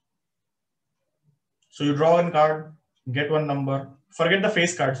 So you draw one card, get one number. Forget the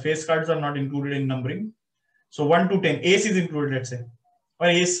face cards. Face cards are not included in numbering. So 1 to 10. Ace is included, let's say. Or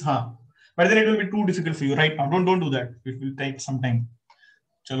ace, but then it will be too difficult for you right now. Don't do that. It will take some time.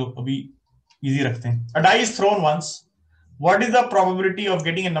 Chalo, abhi easy rakhte hain. A die is thrown once. What is the probability of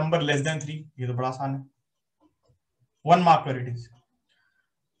getting a number less than 3? Ye to bada aasan hai. 1 mark where it is.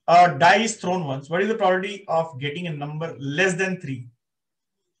 A die is thrown once. What is the probability of getting a number less than 3?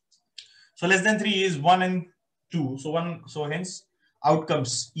 So less than 3 is 1 and 2. So hence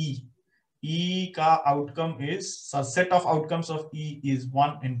outcomes E. E ka outcome is, so set of outcomes of E is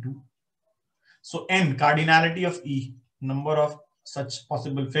 1 and 2. So N, cardinality of E, number of such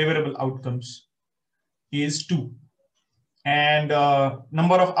possible favorable outcomes is 2. And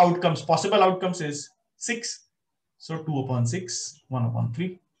number of outcomes, possible outcomes is 6. So 2 upon 6, 1 upon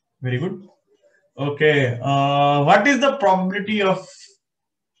 3. Very good. Okay. What is the probability of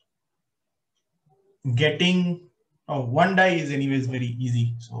getting, one die is anyways very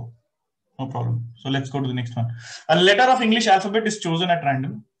easy. So no problem. So let's go to the next one. A letter of English alphabet is chosen at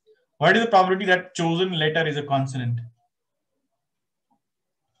random. What is the probability that chosen letter is a consonant?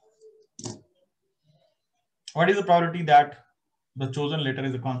 What is the probability that the chosen letter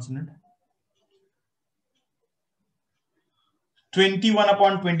is a consonant? 21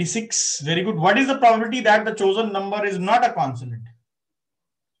 upon 26. Very good. What is the probability that the chosen number is not a consonant?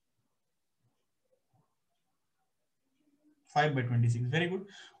 5 by 26. Very good.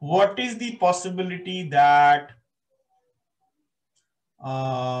 What is the possibility that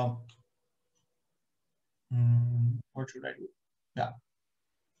what should I do? Yeah.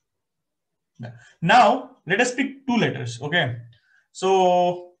 Now let us pick 2 letters. Okay.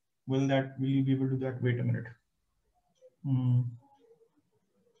 So will you be able to do that? Wait a minute.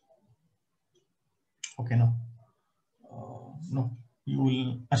 Okay, no. No, you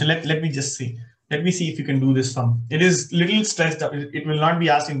will. Actually, let me just see. Let me see if you can do this sum. It is little stressed up. It will not be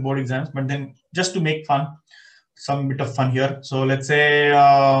asked in board exams, but then just to make fun, some bit of fun here. So let's say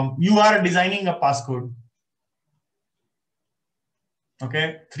you are designing a passcode.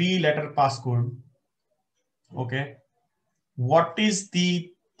 Okay, 3-letter passcode. Okay, what is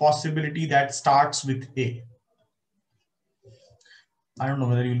the possibility that starts with A? I don't know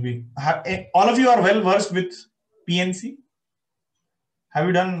whether you'll be. All of you are well versed with PNC. Have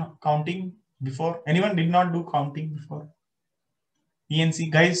you done counting before? Anyone did not do counting before? PNC,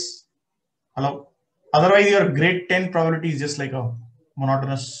 guys, hello. Otherwise, your grade 10 probability is just like a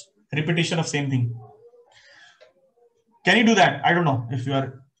monotonous repetition of same thing. Can you do that? I don't know if you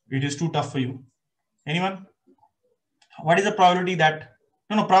are. It is too tough for you. Anyone? What is the probability that?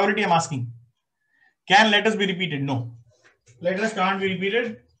 No, probability I'm asking. Can letters be repeated? No. Letters can't be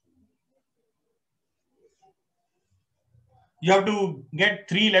repeated. You have to get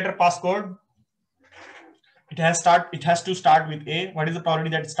 3-letter passcode. It has to start with A. What is the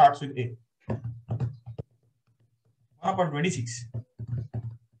probability that it starts with A? 1 upon 26.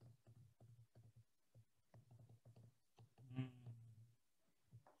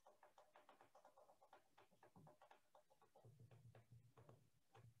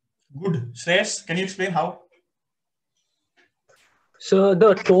 Good. Shreyas, can you explain how? So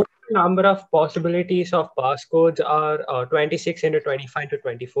the total number of possibilities of passcodes are 26 into 25 to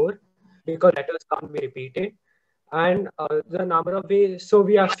 24 because letters can't be repeated. And the number of ways, so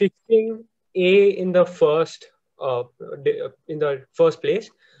we are fixing A in the first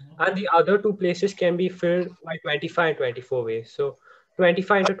place, and the other 2 places can be filled by 25 and 24 ways. So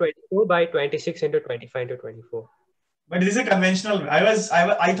 25 into 24 by 26 into 25 into 24. But this is a conventional. I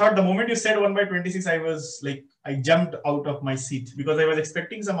thought the moment you said 1 by 26, I was like, I jumped out of my seat because I was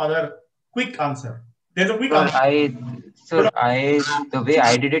expecting some other quick answer. There's a quick answer. The way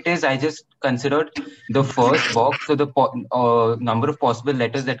I did it is I just considered the first box. So the number of possible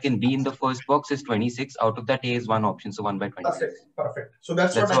letters that can be in the first box is 26. Out of that, A is one option. So 1 by 26. Perfect. So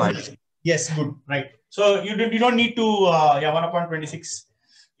that's what I did. Yes, good. Right. So you don't need to, 1 upon 26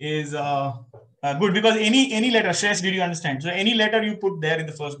 is good because any letter, Shreyas, did you understand? So any letter you put there in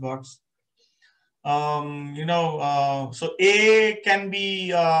the first box, so A can be,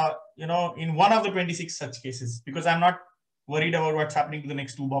 in one of the 26 such cases, because I'm not worried about what's happening to the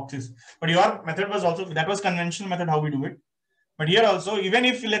next 2 boxes. But your method was also, that was conventional method, how we do it. But here also, even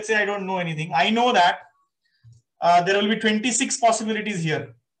if, let's say, I don't know anything, I know that there will be 26 possibilities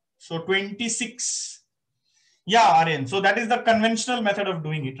here. So 26, yeah, Aryan. So that is the conventional method of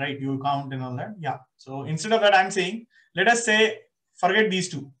doing it, right? You count and all that. Yeah. So instead of that, I'm saying, let us say, forget these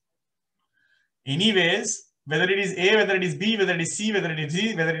 2. Anyways, whether it is A, whether it is B, whether it is C, whether it is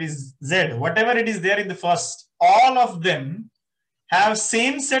Z, whether it is Z, whatever it is there in the first, all of them have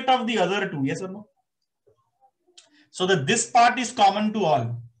same set of the other 2. Yes or no? So this part is common to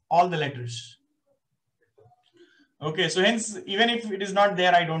all the letters. Okay, so hence, even if it is not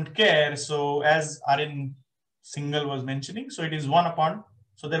there, I don't care. So as RN single was mentioning, so it is 1 upon,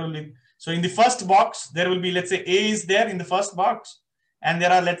 so there will be, so in the first box, there will be, let's say A is there in the first box, and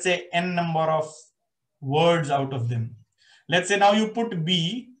there are, let's say, n number of words out of them. Let's say now you put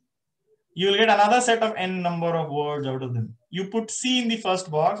B, you will get another set of n number of words out of them. You put C in the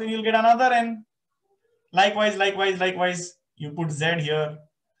first box and you'll get another n. Likewise, you put Z here,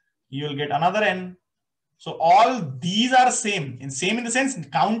 you will get another n. So all these are same in the sense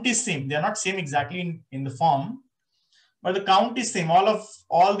count is same. They are not same exactly in the form, but the count is same.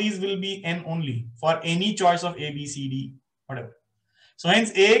 All these will be n only for any choice of A, B, C, D, whatever. So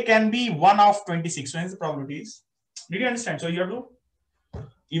hence A can be 1 of 26. So hence the probability is. Did you understand? So you have to,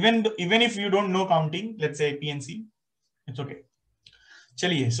 even if you don't know counting, let's say P and C, it's okay.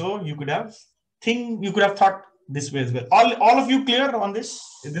 Chaliye. So you could have thought this way as well. All of you clear on this?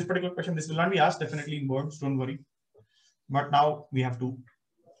 In this particular question, this will not be asked definitely in boards, don't worry. But now we have to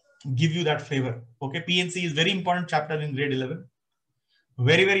give you that flavor. Okay, P and C is very important chapter in grade 11.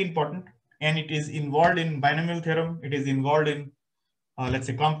 Very, very important. And it is involved in binomial theorem. It is involved in, let's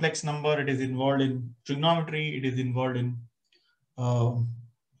say, complex number. It is involved in trigonometry. It is involved in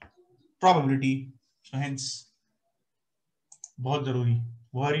probability. So hence, बहुत जरूरी,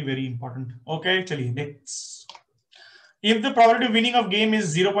 very, very important. Okay, चलिए next. If the probability of winning of game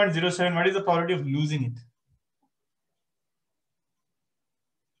is 0.07, what is the probability of losing it?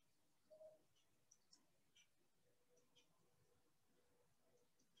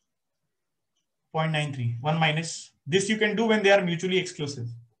 .93, 1 minus. This you can do when they are mutually exclusive,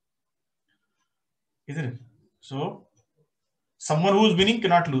 isn't it? So someone who is winning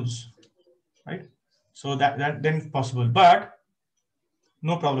cannot lose, right? So that then is possible, but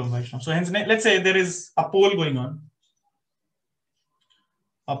no problem, Vaishnav. So hence, let's say there is a poll going on.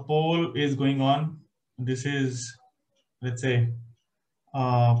 A poll is going on. This is, let's say,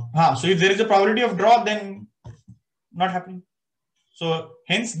 so if there is a probability of draw, then not happening. So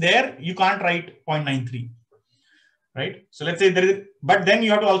hence there you can't write 0.93, right? So let's say there is, but then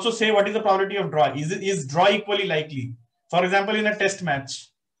you have to also say what is the probability of draw. Is draw equally likely? For example, in a test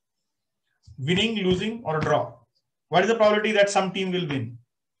match, winning, losing, or draw, what is the probability that some team will win?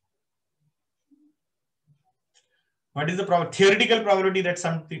 What is the theoretical probability that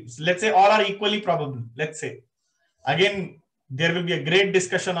some teams, let's say all are equally probable. Let's say, again, there will be a great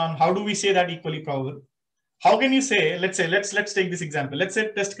discussion on how do we say that equally probable. How can you say, let's take this example. Let's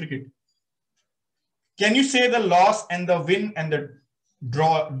say test cricket. Can you say the loss and the win and the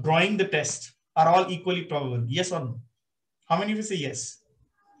drawing the test are all equally probable? Yes or no? How many of you say yes?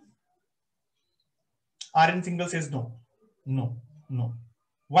 RN single says no. No. No.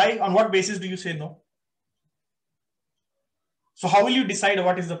 Why? On what basis do you say no? So how will you decide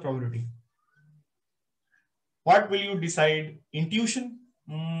what is the probability? What will you decide? Intuition?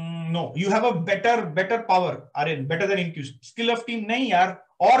 No. You have a better power, RN, better than intuition. Skill of team, nahi yaar,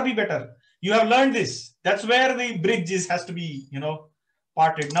 or be better. You have learned this. That's where the bridge has to be,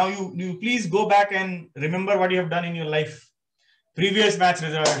 parted. Now you please go back and remember what you have done in your life. Previous match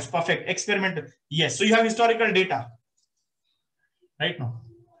results, perfect. Experiment. Yes. So you have historical data. Right now.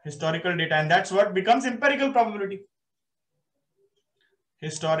 Historical data. And that's what becomes empirical probability.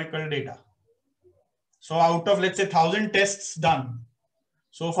 Historical data. So out of, let's say, 1,000 tests done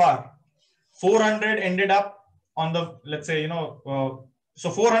so far, 400 ended up on the, let's say, so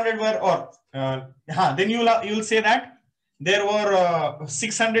 400 were, or then you'll say that there were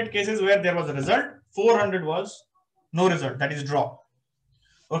 600 cases where there was a result, 400 was no result, that is draw.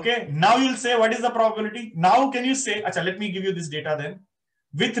 Okay, now you'll say what is the probability? Now can you say, acha, let me give you this data then.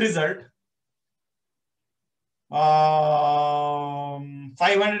 With result,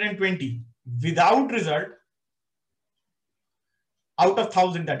 520. Without result, out of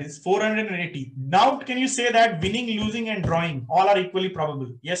 1,000, that is 480. Now can you say that winning, losing, and drawing all are equally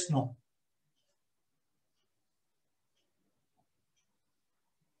probable? Yes, no.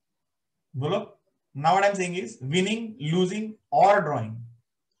 Bolo? Now what I'm saying is winning, losing, or drawing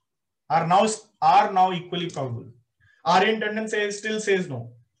are now equally probable. RN Tandon still says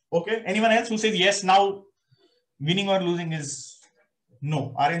no. Okay. Anyone else who says yes now? Winning or losing is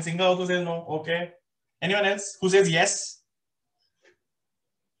no. RN Single also says no. Okay. Anyone else who says yes?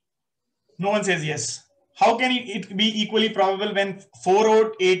 No one says yes. How can it be equally probable when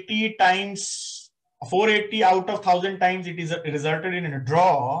 480 out of 1,000 times it is resulted in a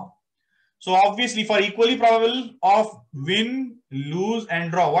draw? So obviously for equally probable of win, lose,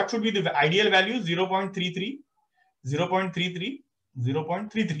 and draw, what should be the ideal value? 0.33. 0.33.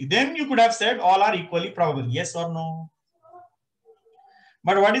 0.33. Then you could have said all are equally probable. Yes or no?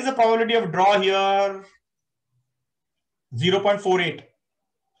 But what is the probability of draw here? 0.48.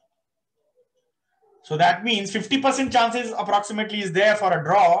 So that means 50% chances approximately is there for a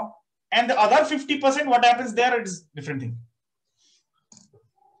draw. And the other 50%, what happens there is different thing.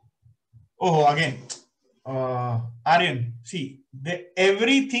 Oh, again, Aryan, see,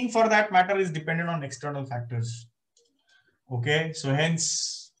 everything for that matter is dependent on external factors. Okay, so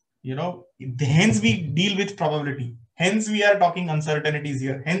hence, hence we deal with probability. Hence we are talking uncertainties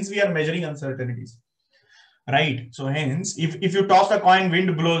here. Hence we are measuring uncertainties. Right. So hence, if you toss a coin,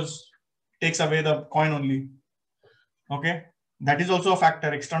 wind blows, takes away the coin only. Okay. That is also a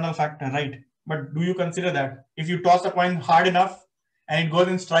factor, external factor, right? But do you consider that? If you toss a coin hard enough and it goes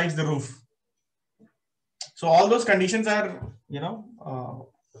and strikes the roof. So all those conditions are,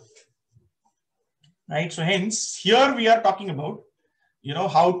 right. So hence, here we are talking about,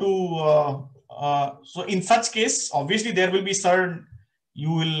 how to, so in such case, obviously there will be certain,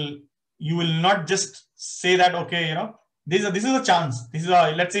 you will not just say that, okay, this is a chance. This is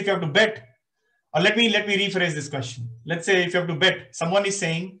a, let's say if you have to bet, or let me rephrase this question. Let's say if you have to bet, someone is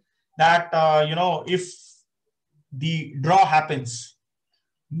saying that, if the draw happens,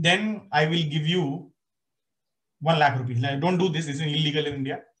 then I will give you 1 lakh rupees. Like, don't do this. This is illegal in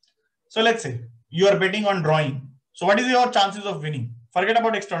India. So let's say you are betting on drawing. So what is your chances of winning? Forget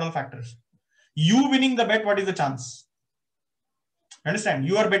about external factors. You winning the bet, what is the chance? Understand?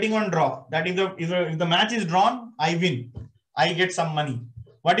 You are betting on draw. That if the match is drawn, I win. I get some money.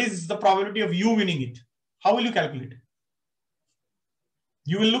 What is the probability of you winning it? How will you calculate?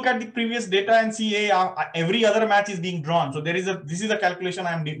 You will look at the previous data and see, hey, every other match is being drawn. So this is a calculation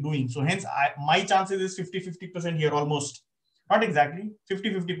I am doing. So hence my chances is 50% here almost. Not exactly,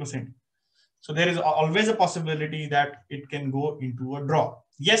 50%. So there is always a possibility that it can go into a draw.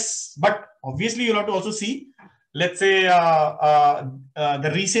 Yes, but obviously you'll have to also see, let's say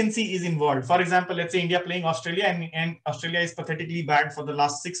the recency is involved. For example, let's say India playing Australia and Australia is pathetically bad for the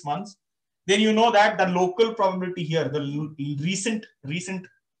last 6 months. Then you know that the local probability here, the recent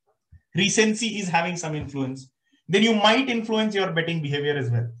recency is having some influence. Then you might influence your betting behavior as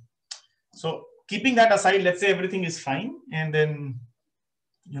well. So keeping that aside, let's say everything is fine. And then,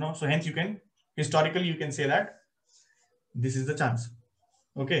 so hence you can, historically, you can say that this is the chance.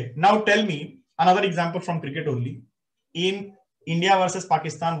 Okay. Now tell me another example from cricket only. In India versus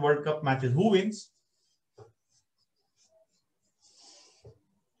Pakistan World Cup matches, who wins?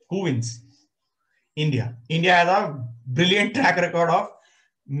 Who wins? India. India has a brilliant track record of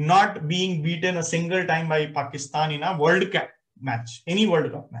not being beaten a single time by Pakistan in a World Cup match, any World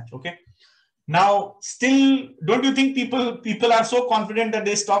Cup match. Okay. Now, still, don't you think people are so confident that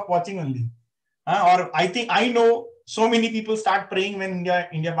they stop watching only? Or I know so many people start praying when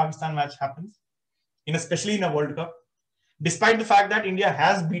India-Pakistan match happens, especially in a World Cup, despite the fact that India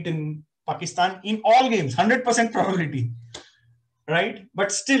has beaten Pakistan in all games, 100% probability, right?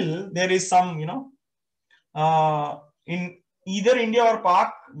 But still, there is some, in either India or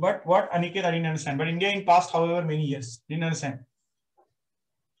Pak, but what Aniket, I didn't understand. But India in past, however many years, didn't understand.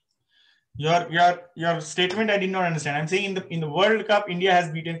 Your statement I did not understand. I'm saying in the World Cup, India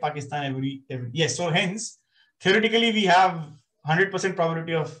has beaten Pakistan every yes. So hence, theoretically, we have 100%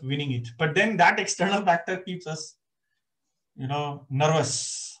 probability of winning it. But then that external factor keeps us,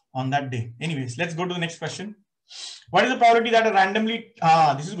 nervous on that day. Anyways, let's go to the next question. What is the probability that a randomly,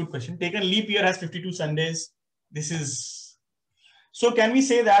 this is a good question, taken leap year has 52 Sundays? This is, so can we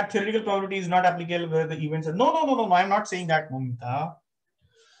say that theoretical probability is not applicable where the events are, no, I'm not saying that, Momita.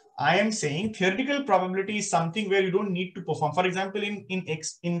 I am saying theoretical probability is something where you don't need to perform. For example, in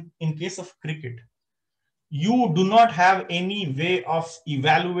case of cricket, you do not have any way of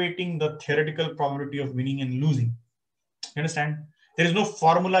evaluating the theoretical probability of winning and losing. You understand? There is no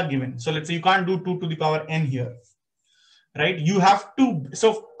formula given. So let's say you can't do 2 to the power n here, right? You have to.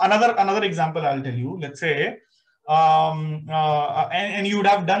 So another example I'll tell you. Let's say, and you would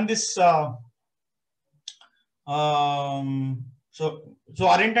have done this. So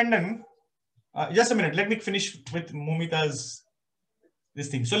Aryan Tandon, just a minute. Let me finish with Momita's this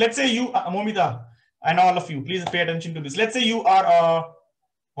thing. So let's say you, Momita, and all of you, please pay attention to this. Let's say you are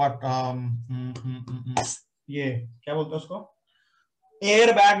what? Yeah, क्या बोलते हैं उसको?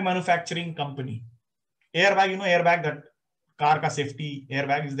 Airbag manufacturing company. Airbag, airbag, that car ka safety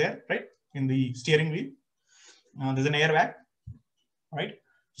airbag is there, right? In the steering wheel. There's an airbag, right?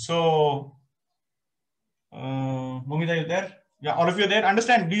 So, Momita, you there? Yeah, all of you are there.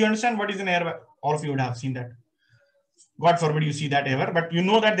 Do you understand what is an airbag? All of you would have seen that. God forbid you see that ever, but you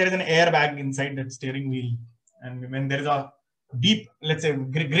know that there is an airbag inside that steering wheel. And when there is a deep, let's say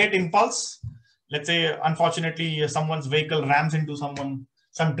great impulse. Let's say unfortunately someone's vehicle rams into some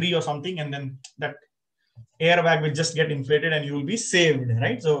tree or something, and then that airbag will just get inflated and you will be saved,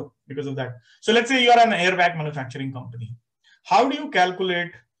 right? So because of that. So let's say you are an airbag manufacturing company. How do you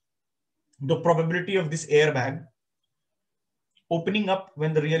calculate the probability of this airbag opening up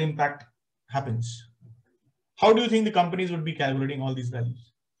when the real impact happens? How do you think the companies would be calculating all these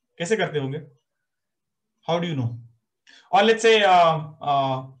values? कैसे करते होंगे? How do you know? Or let's say,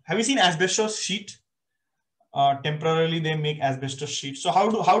 have you seen asbestos sheet? Temporarily they make asbestos sheet. So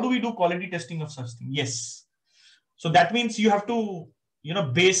how do we do quality testing of such thing? Yes. So that means you have to,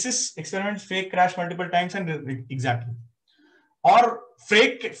 basis experiment, fake crash multiple times, and exactly. Or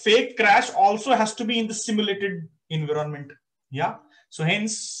fake crash also has to be in the simulated environment. Yeah. So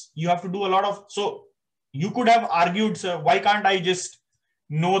hence you have to do a lot of, so you could have argued, sir, why can't I just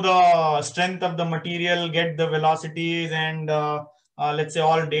know the strength of the material, get the velocities and let's say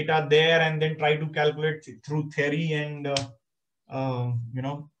all data there, and then try to calculate through theory and I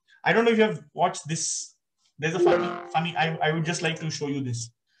don't know if you have watched this. There's a funny. I would just like to show you this.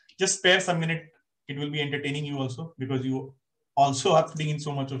 Just spare some minute. It will be entertaining you also, because you also are putting in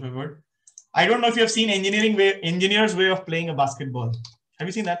so much of effort. I don't know if you have seen engineers' way of playing a basketball. Have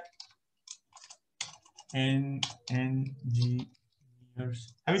you seen that? Engineers.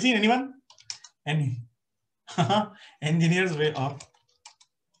 Have you seen anyone? Any engineers' way of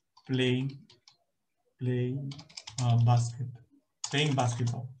playing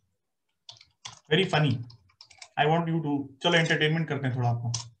basketball. Very funny. I want you to चलो entertainment करते हैं थोड़ा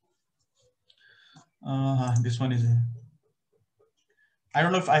आपको. This one is. I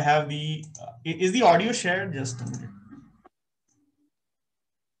don't know if I have the. Is the audio shared? Just a minute.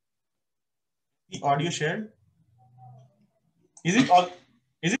 The audio shared? Is it all?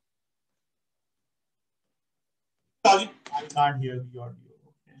 Is it? I can't hear the audio.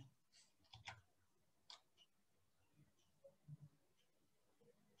 Okay.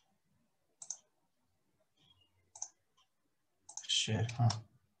 Share.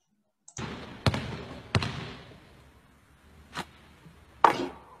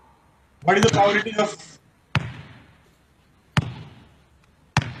 What is the probability of?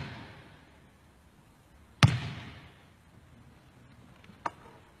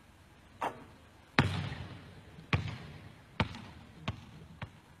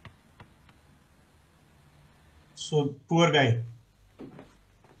 So poor guy.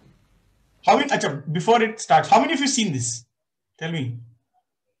 How many? Before it starts, how many of you seen this? Tell me.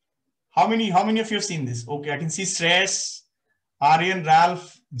 How many of you have seen this? Okay, I can see Stress, Aryan,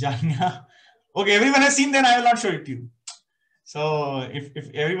 Ralph, Janya. Okay, everyone has seen. Then I will not show it to you. So if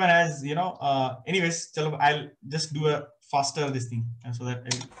everyone has, anyways, chalo, I'll just do a faster this thing so that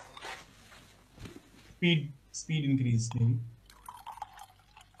speed increase maybe.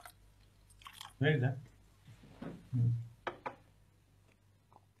 Where is that?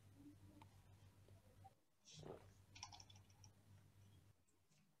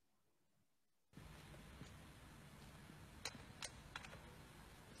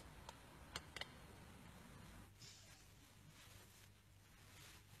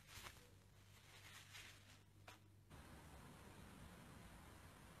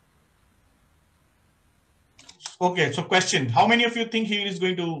 Okay, so question: how many of you think he is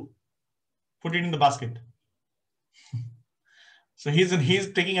going to put it in the basket? So he's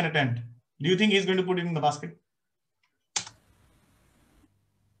taking an attempt. Do you think he's going to put it in the basket?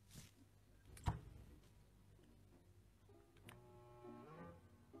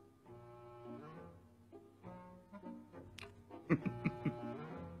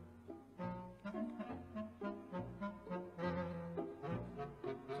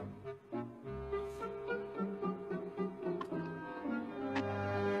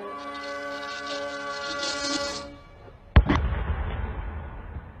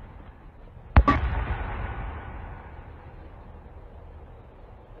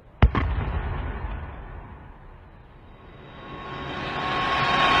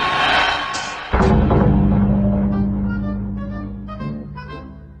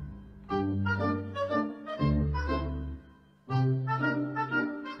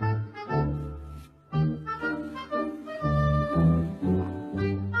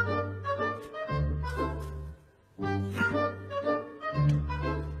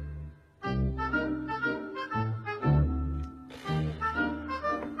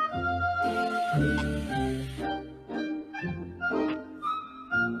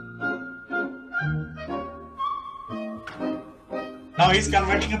 Now he's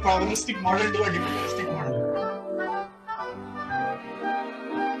converting a probabilistic model to a deterministic model.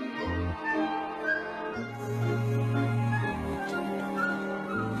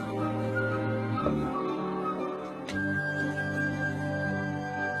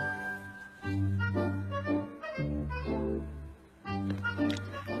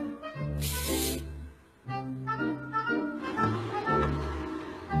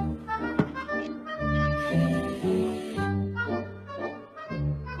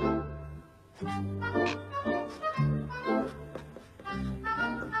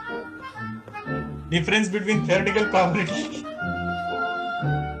 Difference between theoretical probability.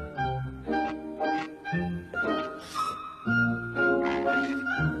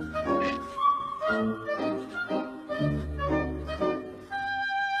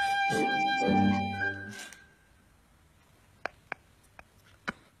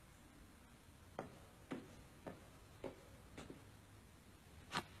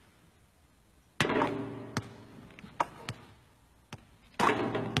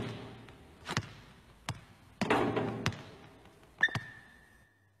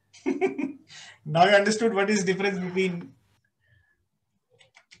 Now you understood what is difference between.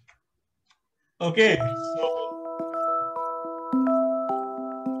 Okay.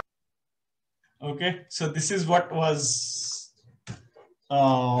 So this is what was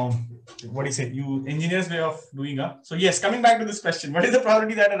what do you say? You engineer's way of doing it. So yes, coming back to this question, what is the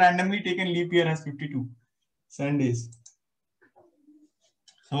probability that a randomly taken leap year has 52 Sundays?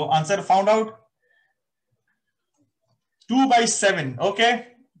 So answer found out 2 by 7. Okay,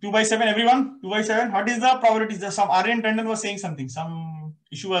 2 by 7. Everyone, 2 by 7. What is the probability? Some Aryan Tandon was saying something. Some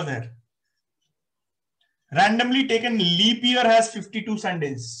issue was there. Randomly taken leap year has 52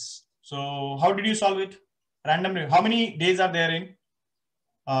 Sundays. So how did you solve it? Randomly, how many days are there in?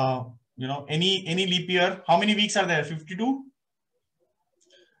 Any leap year? How many weeks are there? 52,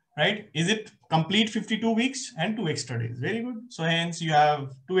 right? Is it complete 52 weeks and 2 extra days? Very good. So hence you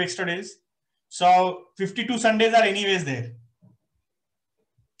have 2 extra days. So 52 Sundays are anyways there.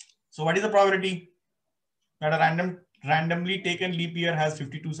 So what is the probability that a randomly taken leap year has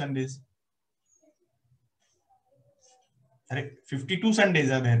 52 Sundays? 52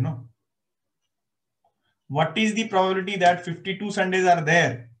 Sundays are there, no? What is the probability that 52 Sundays are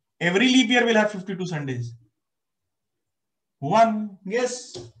there? Every leap year will have 52 Sundays. 1,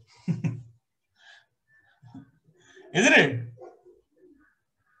 yes. Isn't it?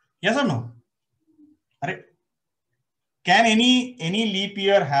 Yes or no? Can any leap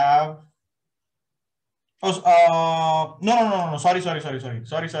year have? Oh, no. Sorry.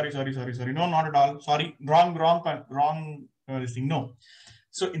 No, not at all. Sorry, wrong. This thing. No.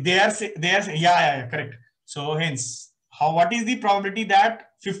 So they are saying, yeah, correct. So hence, what is the probability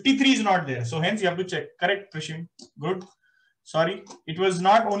that 53 is not there? So hence you have to check. Correct, Prashim. Good. Sorry, it was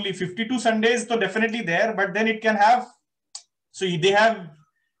not only 52 Sundays, so definitely there, but then it can have. So they have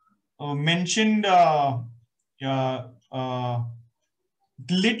mentioned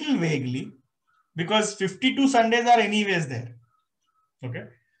little vaguely, because 52 Sundays are anyways there. Okay.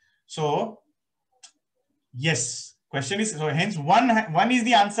 So yes, question is, so hence one is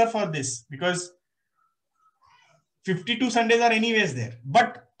the answer for this, because 52 Sundays are anyways there.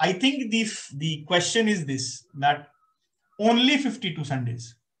 But I think the question is this, that only 52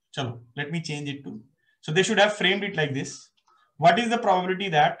 Sundays. Chalo, let me change it to. So they should have framed it like this. What is the probability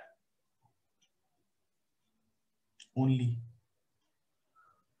that only,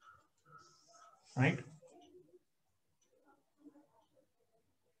 right?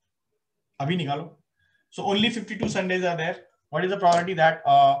 Abhi nikalo. So only 52 Sundays are there. What is the probability that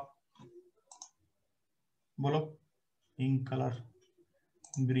bolo, in color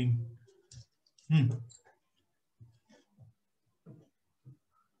green.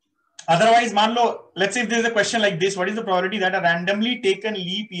 Otherwise, manlo, let's say if there is a question like this, what is the probability that a randomly taken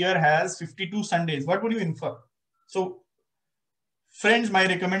leap year has 52 Sundays? What would you infer? So friends, my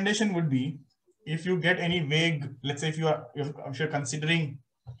recommendation would be, if you get any vague, let's say if you're considering,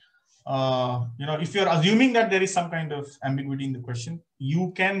 if you're assuming that there is some kind of ambiguity in the question,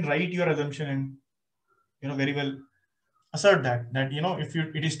 you can write your assumption and, very well assert that, if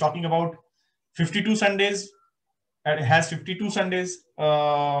it is talking about 52 Sundays, it has 52 Sundays,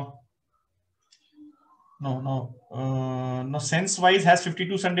 no, sense wise has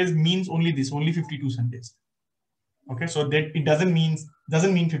 52 Sundays means only 52 Sundays. Okay, so that it doesn't mean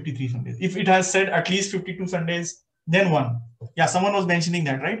 53 Sundays. If it has said at least 52 Sundays, then 1. Yeah, someone was mentioning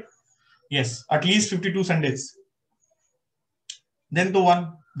that, right? Yes, at least 52 Sundays. Then the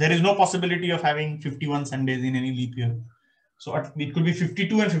 1. There is no possibility of having 51 Sundays in any leap year. So it could be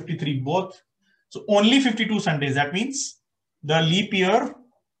 52 and 53 both. So only 52 Sundays. That means the leap year.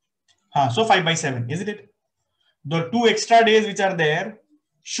 So 5 by 7, isn't it? The 2 extra days which are there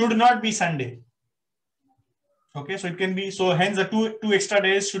should not be Sunday. Okay, so it can be, so hence the two extra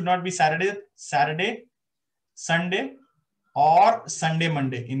days should not be Saturday, Sunday, or Sunday,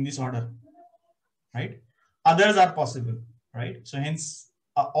 Monday in this order, right? Others are possible, right? So hence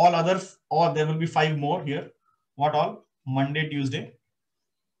all others, or there will be 5 more here. What all? Monday, Tuesday,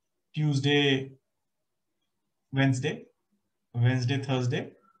 Wednesday,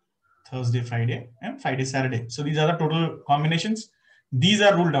 Thursday, Friday, and Friday, Saturday. So these are the total combinations. These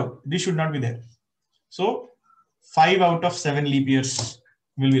are ruled out. This should not be there. So 5 out of 7 leap years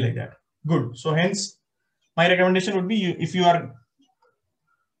will be like that. Good. So hence my recommendation would be, if you are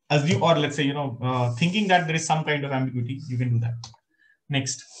assume, or let's say, thinking that there is some kind of ambiguity, you can do that.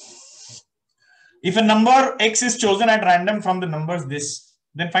 Next, if a number x is chosen at random from the numbers this,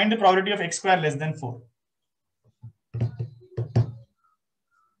 then find the probability of x square less than 4.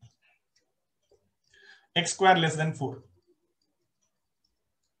 X square less than 4.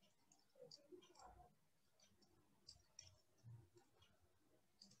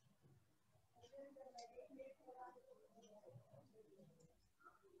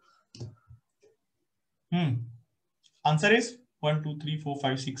 Answer is 1, 2, 3, 4,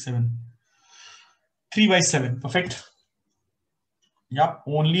 5, 6, 7. 3 by 7. Perfect. Yep.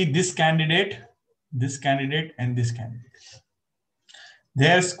 Only this candidate, and this candidate.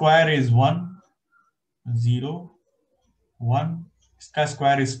 Their square is 1, 0, 1.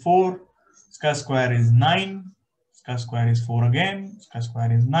 Square is 4. Square is 9. Square is 4 again.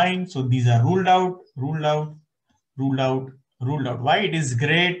 Square is 9. So these are ruled out. Why? It is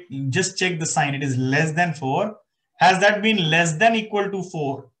great. Just check the sign. It is less than 4. Has that been less than equal to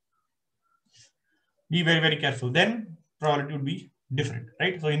 4? Be very, very careful. Then probability would be different,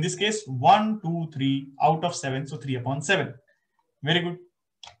 right? So in this case, 1, 2, 3 out of 7. So 3 upon 7. Very good.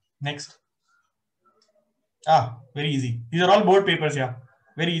 Next. Very easy. These are all board papers. Yeah.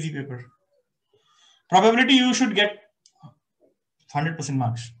 Very easy paper. Probability you should get 100%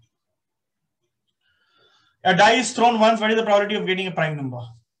 marks. A die is thrown once. What is the probability of getting a prime number?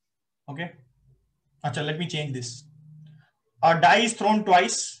 Okay. Achha, let me change this. A die is thrown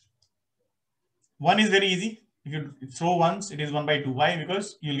twice. One is very easy. If you throw once, it is 1 by 2. Why?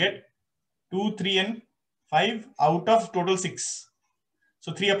 Because you'll get 2, 3, and 5 out of total 6.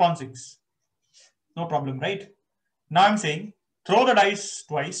 So 3 upon 6. No problem, right? Now I'm saying throw the dice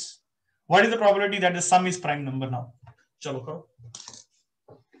twice. What is the probability that the sum is prime number now? Chalo.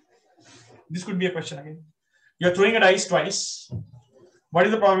 This could be a question again. You're throwing a dice twice. What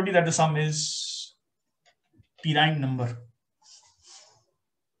is the probability that the sum is prime number?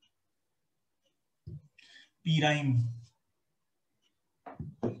 Prime.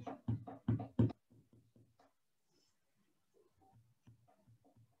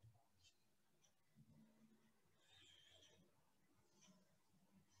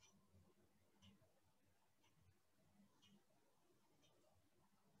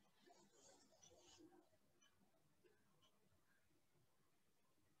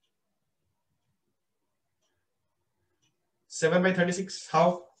 Seven by 36.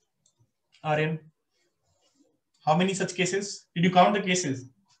 How? Aryan. How many such cases? Did you count the cases?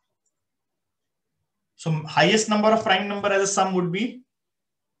 So highest number of prime number as a sum would be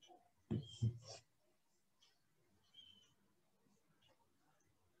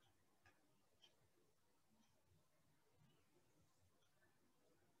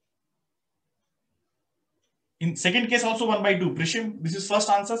in second case also 1 by 2. Prishim, this is first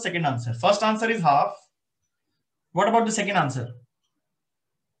answer, second answer. First answer is half. What about the second answer?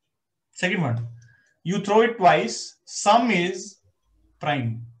 Second one. You throw it twice. Sum is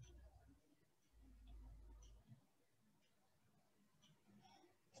prime.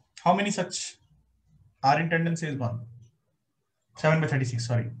 How many such are in tendency is 1. 7 by 36,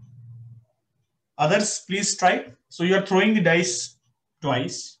 sorry. Others, please try. So you are throwing the dice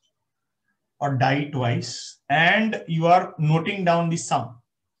twice or die twice and you are noting down the sum.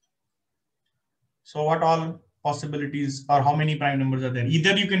 So what all possibilities or how many prime numbers are there?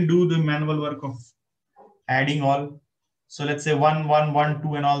 Either you can do the manual work of adding all. So let's say 1, 1, 1,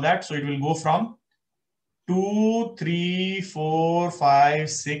 2 and all that. So it will go from 2, 3, 4, 5,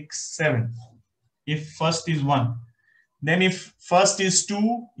 6, 7. If first is 1. Then if first is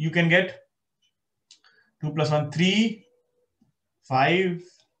 2, you can get 2 plus 1, 3, 5,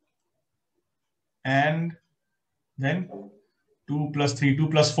 and then 2 plus 3, 2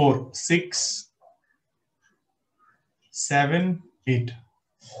 plus 4, 6, 7, 8.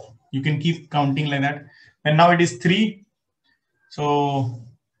 You can keep counting like that. And now it is 3. So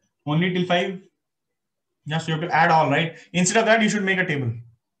only till 5. Just you have to add all, right? Instead of that, you should make a table.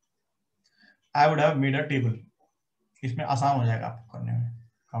 I would have made a table. इसमें आसान हो जाएगा आपको करने में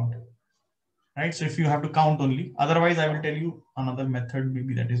count, right? So if you have to count only, otherwise I will tell you another method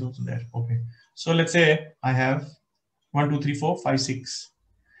maybe that is also there. Okay, so let's say I have 1 2 3 4 5 6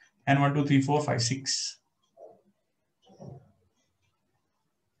 and 1 2 3 4 5 6,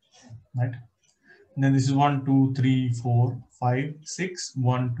 right? And then this is 1 2 3 4 5 6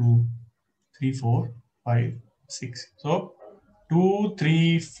 1 2 3 4 5 6. So 2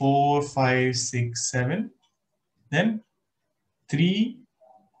 3 4 5 6 7, then 3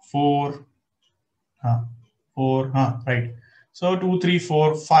 4 4 right. So 2 3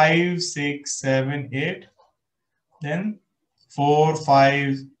 4 5 6 7 8, then 4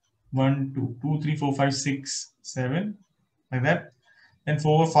 5 1 2 2 3 4 5 6 7, like that. Then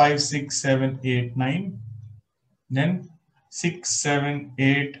 4 5 6 7 8 9, then 6 7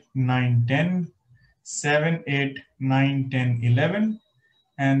 8 9 10, 7 8 9 10 11,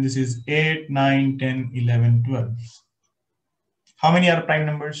 and this is 8 9 10 11 12. How many are prime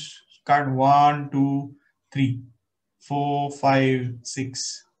numbers? Card 1 2 3 4 5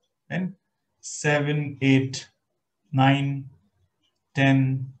 6, then 7 8 9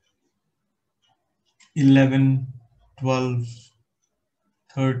 10 11 12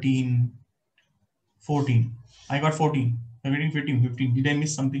 13 14. I got 14. I'm getting 15. 15. Did I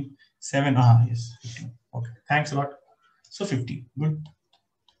miss something? 7. Yes. 15. Okay. Thanks a lot. So 50. Good.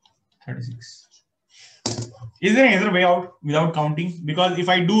 36. Is there any other way out without counting? Because if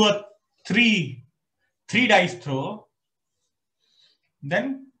I do a three dice throw,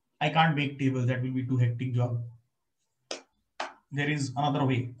 then I can't make tables. That will be too hectic job. There is another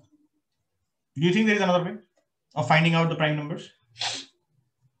way. Do you think there is another way of finding out the prime numbers?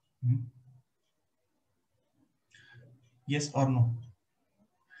 Yes or no?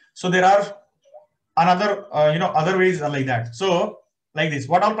 So there are another, other ways are like that. So like this,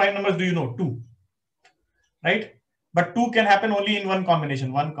 what all prime numbers do you know? 2, right? But 2 can happen only in one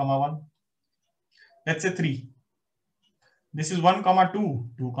combination, 1, 1. Let's say 3. This is 1, 2,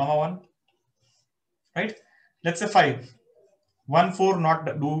 2, 1, right? Let's say 5, 1, 4, not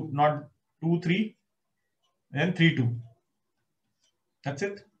 2, 3, then 3, 2. That's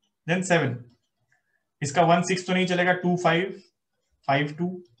it. Then 7. इसका 1, 6 तो नहीं चलेगा, 2, 5, 5,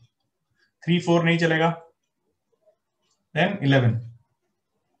 2, 3, 4 नहीं चलेगा. Then 11.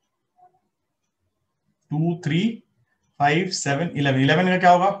 2, 3, 5, 7, 11. 11 का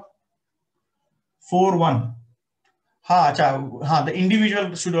क्या होगा? 4, 1. अच्छा, the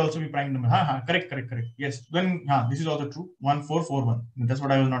individual should also be prime number. Correct. Yes, then this is also true. 1, 4, 4, 1. That's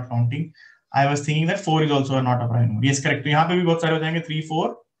what I was not counting. I was thinking that 4 is also not a prime number. Yes, correct. तो यहाँ पे भी बहुत सारे हो जाएंगे. 3,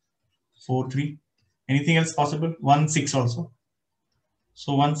 4, 4, 3. Anything else possible? 1, 6 also.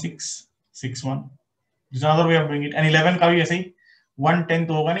 So 1, 6, 6, 1. This is another way of doing it. And 11 का भी ऐसे ही 1, 10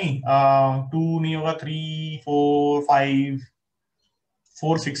 तो होगा नहीं, 2 नहीं होगा, 3, 4, 5,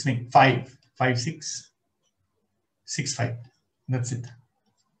 4, 6 नहीं, 5, 5, 6, 6, 5. That's it.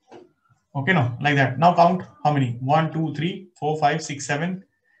 Okay, no, like that. Now count how many? 1, 2, 3, 4, 5, 6, 7,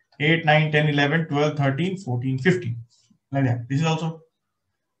 8, 9, 10, 11, 12, 13, 14, 15. Like that. This is also,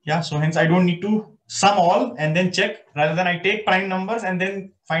 yeah. So hence I don't need to sum all and then check, rather than I take prime numbers and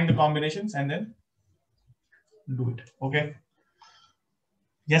then find the combinations and then do it. Okay.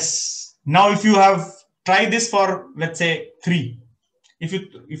 Yes. Now if you have tried this for, let's say, 3,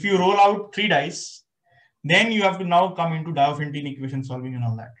 if you roll out 3 dice, then you have to now come into Diophantine equation solving and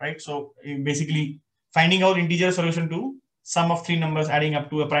all that, right? So basically finding out integer solution to sum of 3 numbers adding up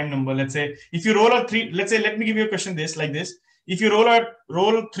to a prime number. Let's say if you roll a 3, let's say, let me give you a question like this. If you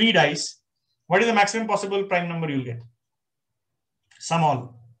roll 3 dice, what is the maximum possible prime number you'll get? Sum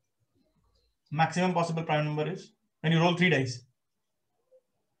all. Maximum possible prime number is when you roll 3 dice.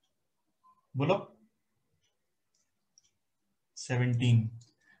 Bolo? 17.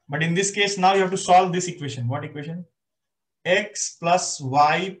 But in this case, now you have to solve this equation. What equation? X plus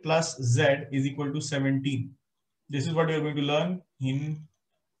Y plus Z is equal to 17. This is what you're going to learn in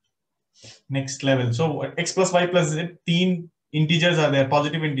next level. So X plus Y plus Z, 3 integers are there,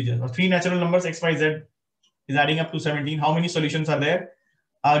 positive integers, or 3 natural numbers, X, Y, Z is adding up to 17. How many solutions are there?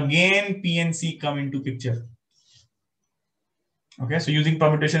 Again, P and C come into picture. Okay, so using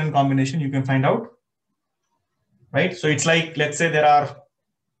permutation and combination, you can find out, right? So it's like, let's say there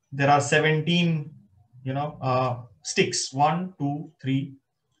are 17, sticks. 1, 2, 3,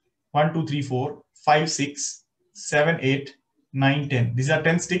 4, 5, 6, 7, 8, 9, 10. These are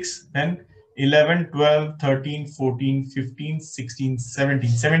 10 sticks. Then 11, 12, 13, 14, 15, 16, 17.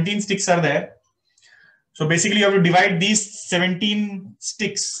 17 sticks are there. So basically you have to divide these 17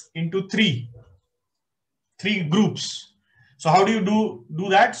 sticks into three groups. So how do you do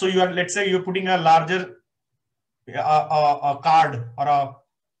that? So you are, let's say you're putting a larger a card or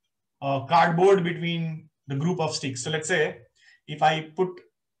cardboard between the group of sticks. So let's say if I put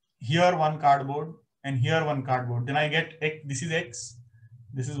here one cardboard and here one cardboard, then I get X, this is X,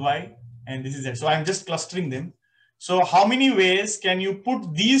 this is Y, and this is Z. So I'm just clustering them. So how many ways can you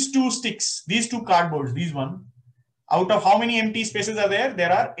put these two sticks, these two cardboards, these one, out of how many empty spaces are there?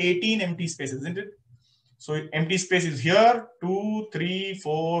 There are 18 empty spaces, isn't it? So empty space is here, 2, 3,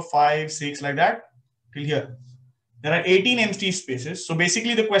 4, 5, 6, like that, till here. There are 18 empty spaces. So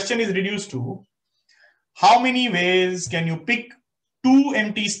basically the question is reduced to how many ways can you pick 2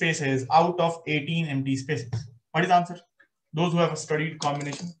 empty spaces out of 18 empty spaces? What is the answer? Those who have studied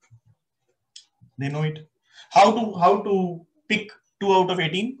combination, they know it. How to pick 2 out of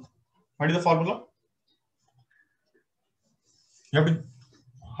 18? What is the formula? You have to,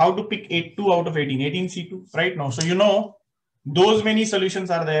 how to pick 2 out of 18? 18C2, right? Now, so you know those many solutions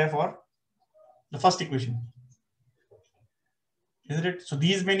are there for the first equation, isn't it? So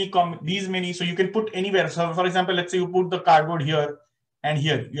these many, so you can put anywhere. So for example, let's say you put the cardboard here and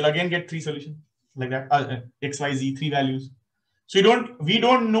here, you'll again get 3 solutions like that. X, Y, Z, 3 values. So we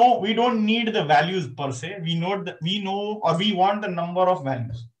don't need the values per se. We want the number of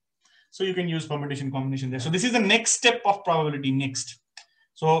values. So you can use permutation combination there. So this is the next step of probability next.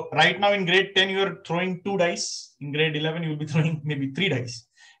 So right now in grade 10, you're throwing 2 dice. In grade 11, you'll be throwing maybe 3 dice.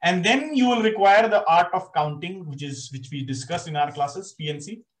 And then you will require the art of counting, which we discussed in our classes,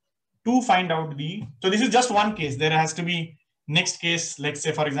 PNC, to find out so this is just one case. There has to be next case, let's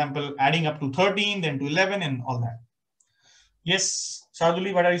say, for example, adding up to 13, then to 11 and all that. Yes,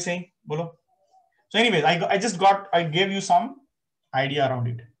 Sharduli, what are you saying? Bolo. So anyways, I gave you some idea around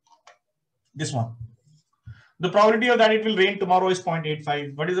it. This one. The probability of that it will rain tomorrow is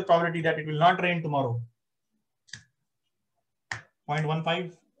 0.85. What is the probability that it will not rain tomorrow?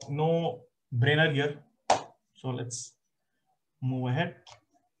 0.15. No brainer here. So let's move ahead.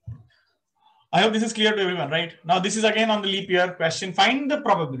 I hope this is clear to everyone, right? Now this is again on the leap year question. Find the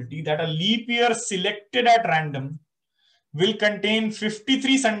probability that a leap year selected at random will contain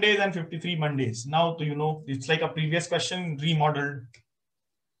 53 Sundays and 53 Mondays. Now, you know, it's like a previous question remodeled.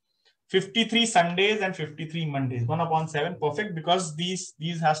 53 Sundays and 53 Mondays. 1/7, perfect, because these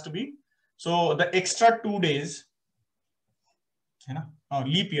has to be. So the extra 2 days, you know,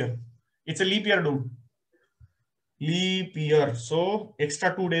 leap year. It's a leap year, dude. Leap year. So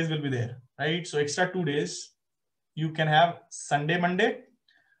extra 2 days will be there, right? So extra 2 days, you can have Sunday, Monday,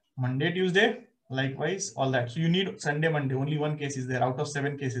 Monday, Tuesday, likewise, all that. So you need Sunday, Monday. Only one case is there out of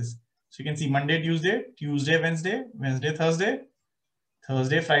 7 cases. So you can see Monday, Tuesday, Tuesday, Wednesday, Wednesday, Thursday,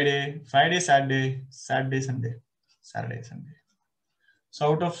 Thursday, Friday, Friday, Saturday, Saturday, Sunday, Saturday, Sunday.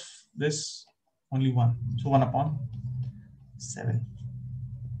 So out of this, only one. So 1/7.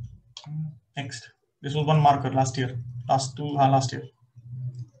 Next, this was one marker last year. Last year.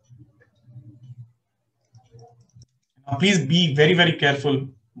 Now, please be very, very careful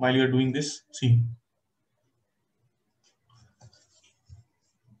while you're doing this. See.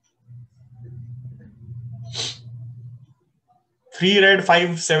 Three red,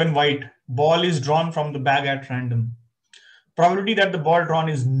 5, 7 white. Ball is drawn from the bag at random. Probability that the ball drawn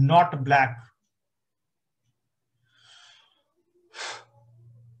is not black.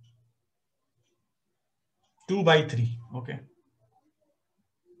 Two by 3. Okay.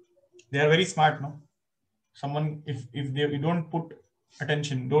 They are very smart, no? Someone, if you don't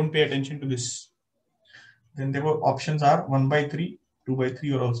pay attention to this, then there were options are 1/3,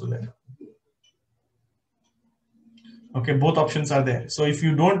 2/3 are also there. Okay, both options are there. So if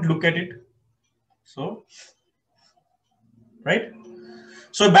you don't look at it, so, right?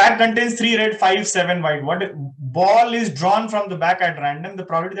 So bag contains 3 red, 5, 7 white. What ball is drawn from the back at random? The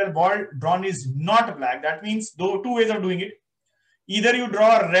probability that ball drawn is not black. That means though 2 ways of doing it. Either you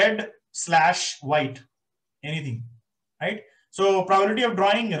draw red/white, anything, right? So probability of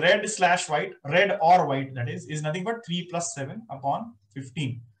drawing red/white, red or white, that is nothing but 3 + 7 upon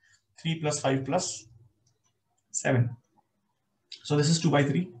 15. 3 + 5 + 7. So this is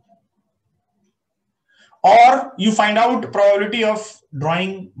 2/3. Or you find out probability of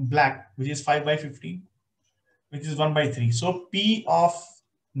drawing black, which is 5/15, which is 1/3. So P of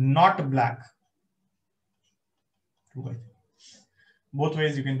not black, 2/3. Both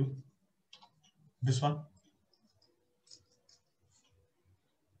ways you can do. This one.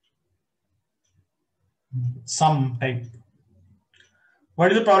 Sum type.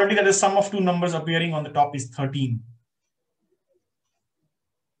 What is the probability that the sum of 2 numbers appearing on the top is 13?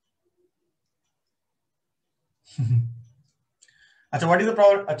 Achha, what is the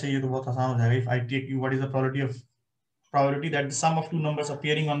probability? Achha, ye to bahut aasan ho jayega. If I take you, what is the probability that the sum of 2 numbers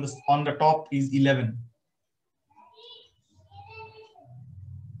appearing on the top is 11?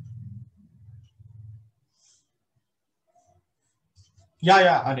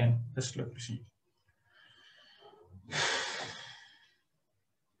 Yeah, Aryan. Just let me see.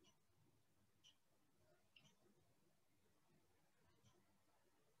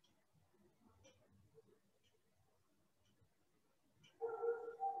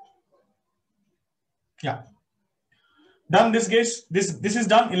 Yeah. Done this case. This is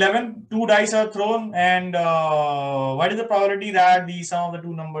done. 11. 2 dice are thrown, and what is the probability that the sum of the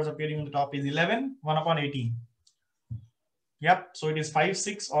two numbers appearing on the top is 11? 1 upon 18. Yep. So it is 5,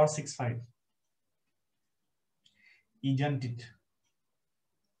 6 or 6, 5. Isn't it?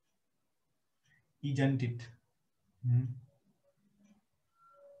 Isn't it?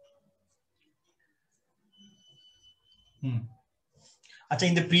 Hmm. Achha,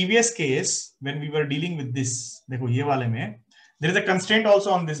 in the previous case, when we were dealing with this, देखो ये वाले में, there is a constraint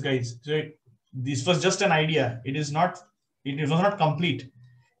also on this, guys. So this was just an idea. It was not complete.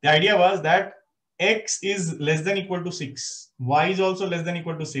 The idea was that x is less than equal to 6, y is also less than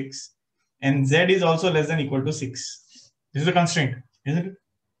equal to 6, and z is also less than equal to 6. This is a constraint, isn't it?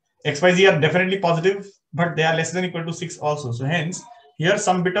 X, Y, Z are definitely positive, but they are less than equal to 6 also. So hence, here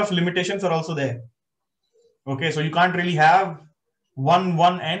some bit of limitations are also there. Okay, so you can't really have 1,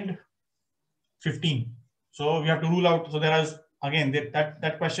 1 and 15. So we have to rule out. So there is, again,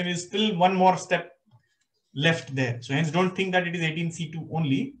 that question is still one more step left there. So hence don't think that it is 18C2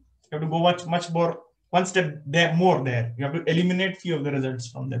 only. You have to go much more, one step there, more there. You have to eliminate few of the results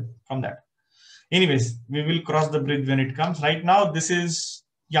from that. Anyways, we will cross the bridge when it comes. Right now, this is,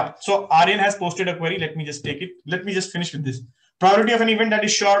 yeah. So Aryan has posted a query. Let me just take it. Let me just finish with this. Probability of an event that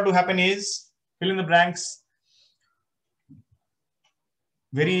is sure to happen is, fill in the blanks.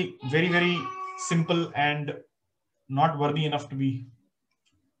 Very, very, very simple and not worthy enough to be.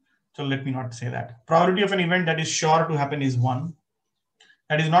 So let me not say that. Probability of an event that is sure to happen is 1.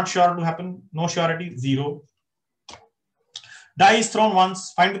 That is not sure to happen. No surety, 0. Die is thrown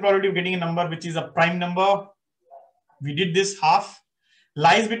once. Find the probability of getting a number which is a prime number. We did this half.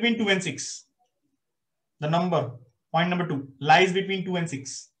 Lies between 2 and 6. The number, point number 2, lies between 2 and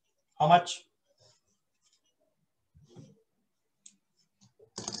 6. How much?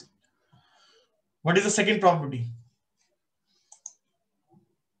 What is the second probability?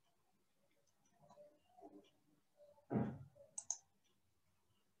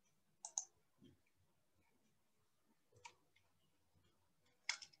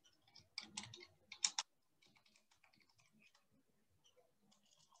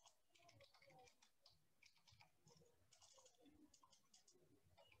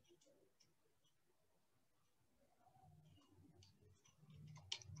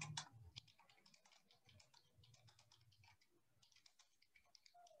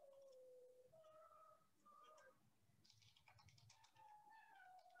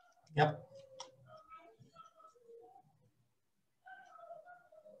 Yep.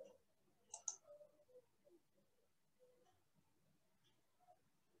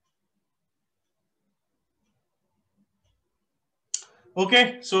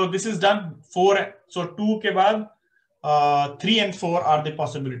 Okay, so this is done. 4. So 2 ke baad, 3 and 4 are the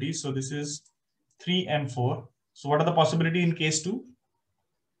possibilities. So this is 3 and 4. So what are the possibility in case 2?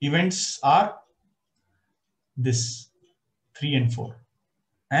 Events are this 3 and 4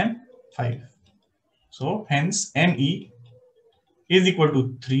 and 5. So hence NE is equal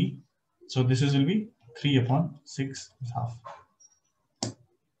to 3. So this will be 3 upon 6 half.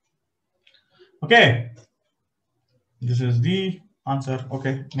 Okay. This is the answer.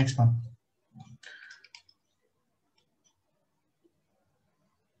 Okay, next one.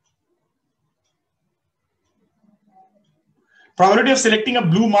 Probability of selecting a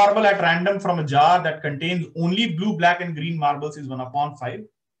blue marble at random from a jar that contains only blue, black, and green marbles is 1 upon 5.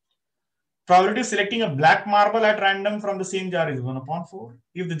 Probability of selecting a black marble at random from the same jar is 1 upon 4.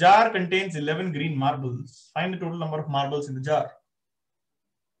 If the jar contains 11 green marbles, find the total number of marbles in the jar.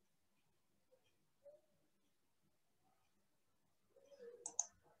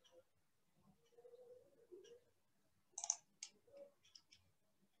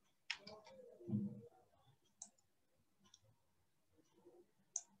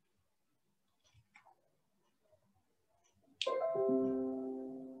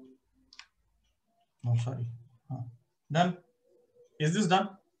 Oh, sorry. Done. Is this done?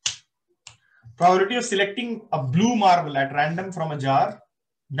 Probability of selecting a blue marble at random from a jar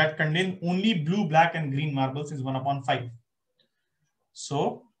that contains only blue, black, and green marbles is 1 upon 5.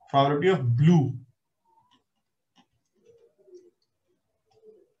 So probability of blue,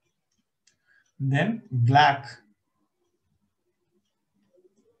 then black,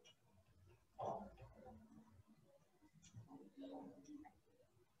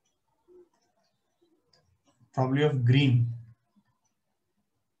 probability of green,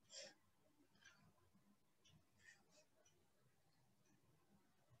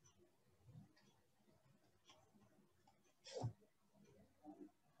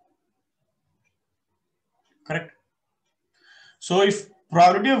 Correct. So if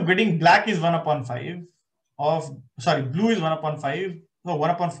probability of getting black is 1 upon 5 of, sorry, blue is 1 upon 5. No, 1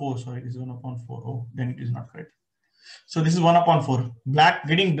 upon 4. Sorry, it is 1 upon 4. Oh, then it is not correct. So this is 1 upon 4.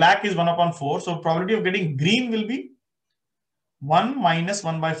 Getting black is 1 upon 4. So probability of getting green will be 1 minus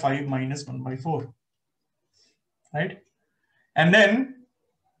 1 by 5 minus 1 by 4. Right? And then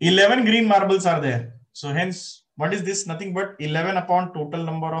 11 green marbles are there. So hence, what is this? Nothing but 11 upon total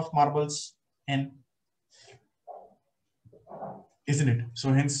number of marbles n. Isn't it?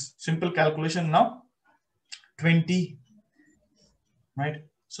 So hence, simple calculation now, 20. Right?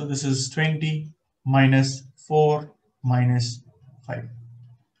 So this is 20 minus 4 minus 5.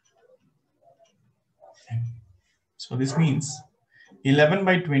 So this means 11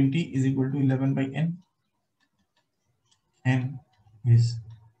 by 20 is equal to 11 by n. N is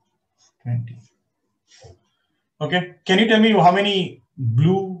 20. Okay. Can you tell me how many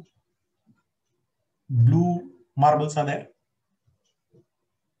blue marbles are there?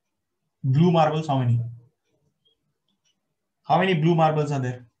 Blue marbles, how many? How many blue marbles are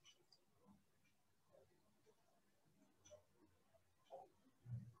there?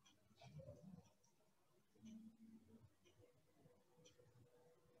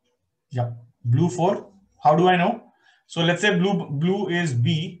 Yeah, blue 4. How do I know? So let's say blue is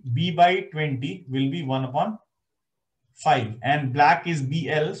B. B by 20 will be 1 upon 5. And black is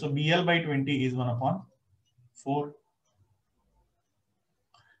BL. So BL by 20 is 1 upon 4.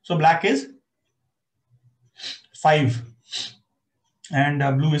 So black is 5 and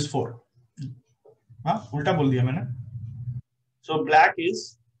blue is 4. हाँ उल्टा बोल दिया मैंने. So black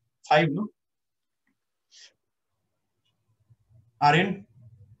is 5, no? Aryan?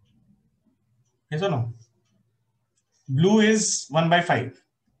 Yes or no? Blue is 1 by 5.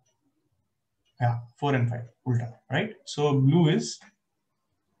 Yeah, 4 and 5. Ulta, right? So blue is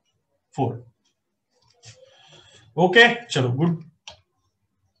 4. Okay, chalo, good.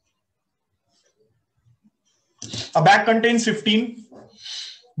 A bag contains 15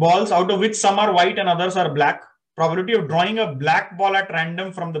 balls, out of which some are white and others are black. Probability of drawing a black ball at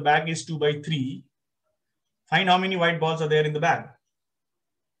random from the bag is 2 by 3. Find how many white balls are there in the bag.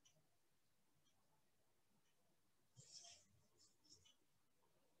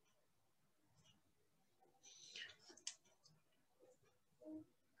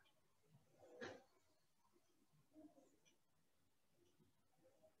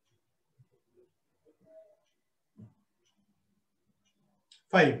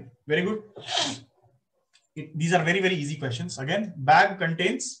 Five. Very good. These are very, very easy questions. Again, bag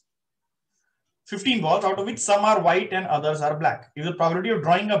contains 15 balls, out of which some are white and others are black. If the probability of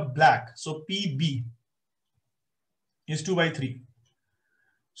drawing a black, so PB is 2 by 3.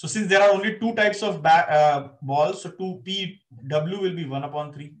 So since there are only two types of balls, so 2PW will be 1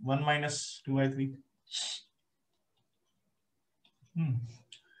 upon 3, 1 minus 2 by 3.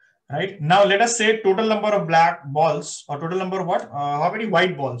 Right? Now let us say total number of black balls, or total number of what? How many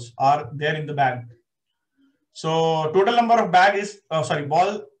white balls are there in the bag? So total number of bag is,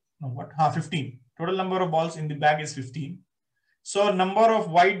 ball, no, what? 15. Total number of balls in the bag is 15. So number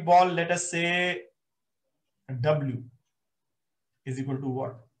of white ball, let us say W is equal to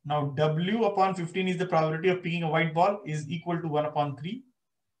what? Now W upon 15 is the probability of picking a white ball, is equal to 1 upon 3.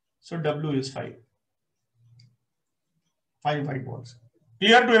 So W is 5. 5 white balls.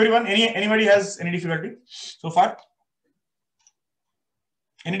 Clear to everyone? Anybody has any difficulty so far?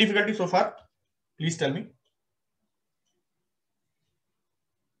 Any difficulty so far? Please tell me.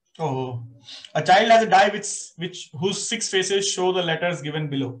 Oh, a child has a die whose 6 faces show the letters given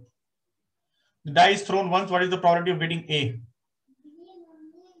below. The die is thrown once. What is the probability of getting A?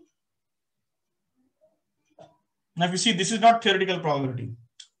 Now, if you see, this is not theoretical probability.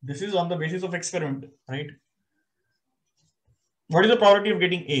 This is on the basis of experiment, right? What is the probability of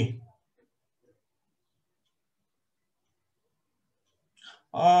getting A?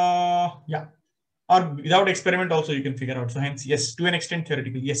 Yeah. Or without experiment also you can figure out. So hence, yes, to an extent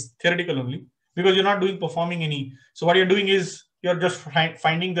theoretical. Yes, theoretical only. Because you're not performing any. So what you're doing is you're just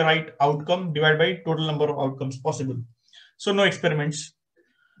finding the right outcome divided by total number of outcomes possible. So no experiments.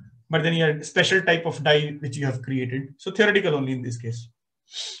 But then you have a special type of die which you have created. So theoretical only in this case.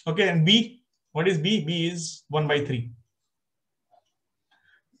 Okay, and B, what is B? B is 1 by 3.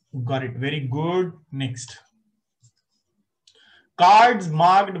 Got it. Very good. Next. Cards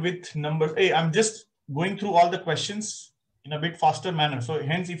marked with numbers. Hey, I'm just going through all the questions in a bit faster manner. So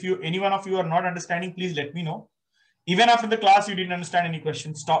hence, if any one of you are not understanding, please let me know. Even after the class, you didn't understand any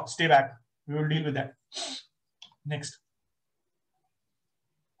questions, stay back. We will deal with that. Next.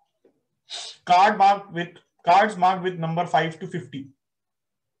 Cards marked with number 5 to 50.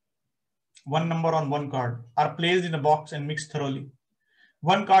 one number on one card, are placed in a box and mixed thoroughly.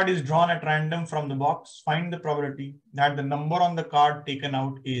 One card is drawn at random from the box. Find the probability that the number on the card taken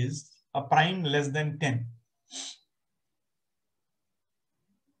out is a prime less than 10.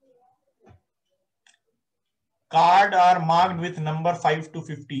 Cards are marked with number 5 to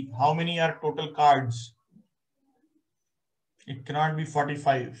 50. How many are total cards? It cannot be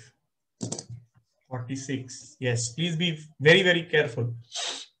 45. 46. Yes, please be very, very careful.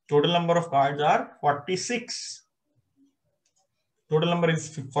 Total number of cards are 46. Total number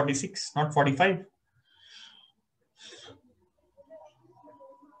is 46, not 45.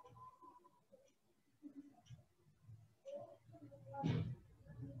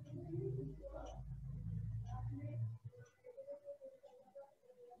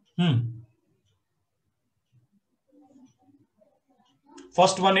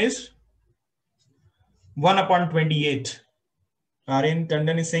 First one is 1 upon 28. Aryan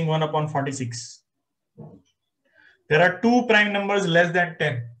Tandon is saying 1 upon 46. There are two prime numbers less than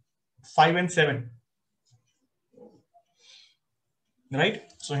 10, 5 and 7. Right?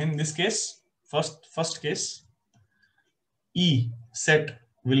 So in this case, first case, E set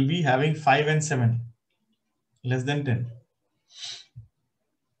will be having 5 and 7 less than 10.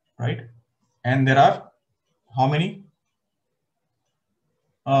 Right? And there are how many?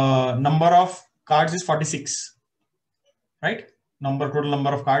 Number of cards is 46. Right? Total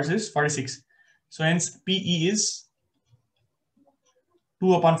number of cards is 46. So hence PE is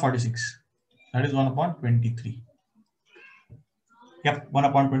 2 upon 46. That is 1 upon 23. Yep, 1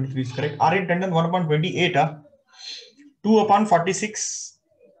 upon 23 is correct. Aryan Tandon 1 upon 28. 2 upon 46.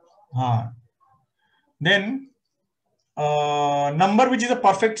 Then number which is a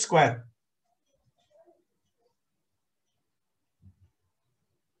perfect square.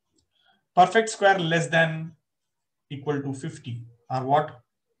 Perfect square less than equal to 50 are what?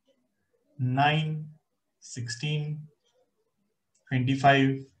 9, 16,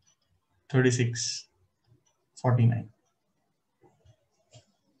 25, 36, 49.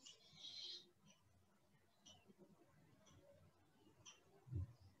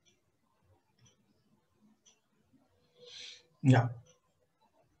 Yeah.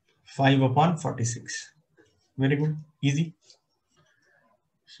 5 upon 46. Very good. Easy.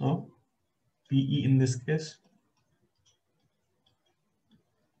 So PE in this case.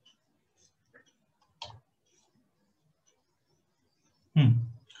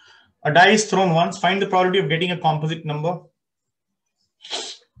 A die is thrown once. Find the probability of getting a composite number.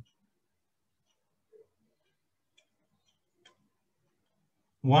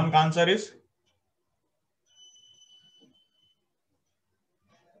 One answer is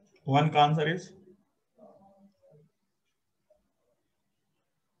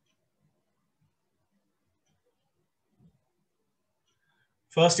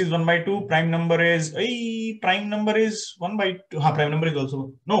first is 1 by 2. Prime number is 1 by 2. Prime number is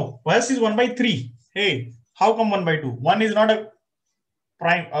also no. First is 1 by 3. Hey, how come 1 by 2? 1 is not a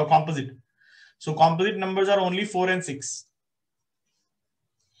prime or composite. So composite numbers are only 4 and 6.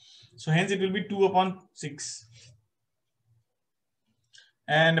 So hence it will be 2 upon 6.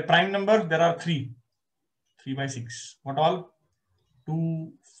 And prime number, there are 3. 3 by 6. What all?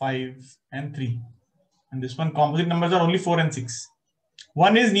 2, 5, and 3. And this one, composite numbers are only 4 and 6.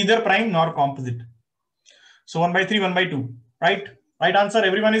 1 is neither prime nor composite. So 1 by 3, 1 by 2. Right? Right answer.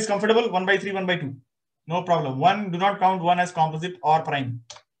 Everyone is comfortable? 1 by 3, 1 by 2. No problem. 1, do not count 1 as composite or prime.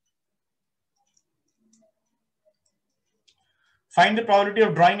 Find the probability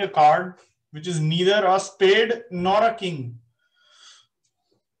of drawing a card which is neither a spade nor a king.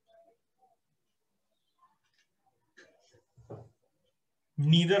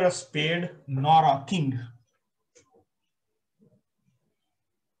 Neither a spade nor a king.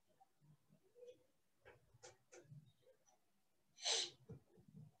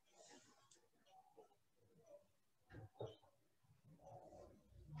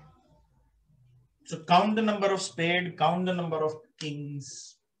 So count the number of spade, count the number of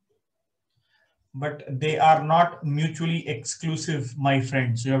kings. But they are not mutually exclusive, my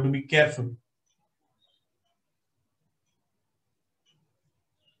friends. You have to be careful.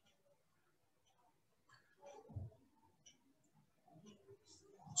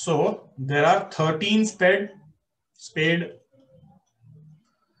 So there are 13 spade,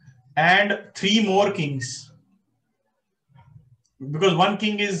 and 3 more kings. Because 1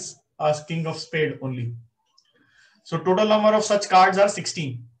 king is a king of spade only. So total number of such cards are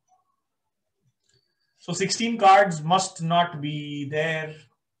 16. So 16 cards must not be there.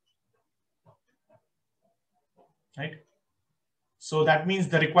 Right? So that means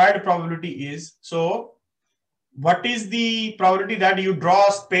the required probability is, so what is the probability that you draw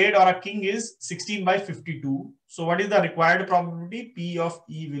a spade or a king is 16 by 52. So what is the required probability? P of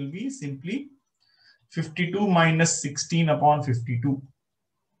E will be simply 52 minus 16 upon 52.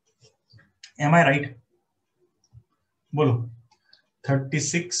 Am I right? Bolo.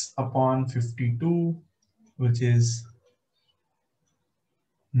 36 upon 52, which is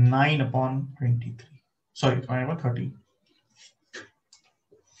 9 upon 23. Sorry, 9 upon 30.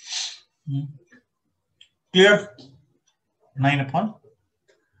 Clear? 9 upon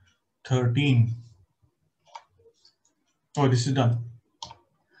 13. Oh, this is done.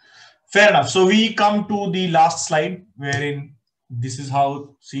 Fair enough. So we come to the last slide, wherein this is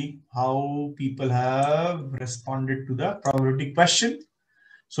how, see how people have responded to the probability question.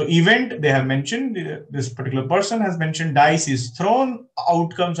 So event, they have mentioned, this particular person has mentioned dice is thrown,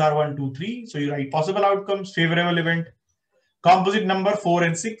 outcomes are 1, 2, 3. So you write possible outcomes, favorable event, composite number 4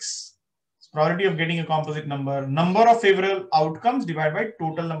 and 6. Probability of getting a composite number, number of favorable outcomes divided by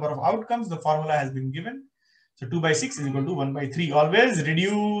total number of outcomes. The formula has been given. So 2 by 6 is equal to 1 by 3. Always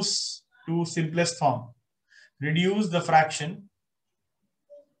reduce to simplest form. Reduce the fraction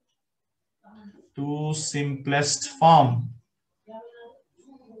to simplest form.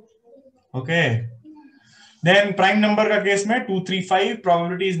 Okay. Then prime number का case में 2, 3, 5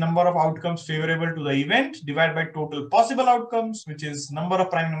 probability is number of outcomes favorable to the event divided by total possible outcomes, which is number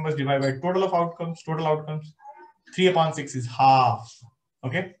of prime numbers divided by total of outcomes. Total outcomes 3 upon 6 is half.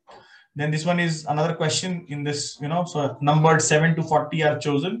 Okay. Then this one is another question in this, so numbered 7 to 40 are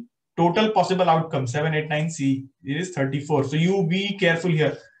chosen. Total possible outcome 7, 8, 9, C is 34. So you be careful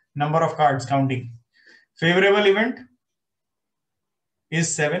here. Number of cards counting. Favorable event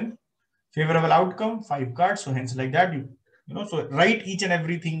is 7. Favorable outcome 5 cards. So hence like that so write each and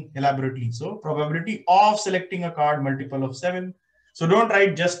everything elaborately. So probability of selecting a card multiple of 7. So don't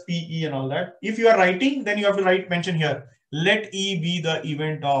write just PE and all that. If you are writing, then you have to mention here. Let E be the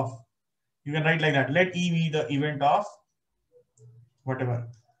event of. You can write like that. Let E be the event of whatever.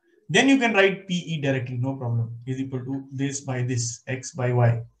 Then you can write PE directly. No problem. Is equal to this by this, X by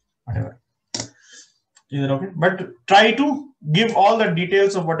Y, whatever. Is that okay? But try to give all the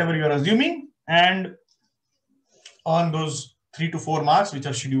details of whatever you are assuming and on those 3 to 4 marks which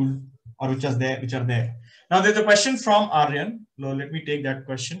are scheduled or which are there. Now there's a question from Aryan. Let me take that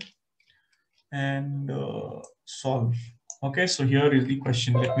question and solve. Okay, so here is the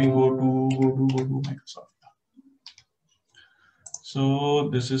question. Let me go to Microsoft. So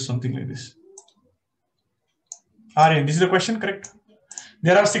this is something like this. Aryan, this is the question, correct?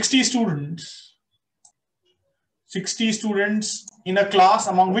 There are 60 students. 60 students in a class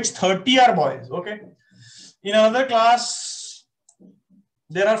among which 30 are boys. Okay. In another class,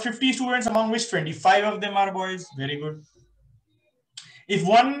 there are 50 students among which 25 of them are boys. Very good. If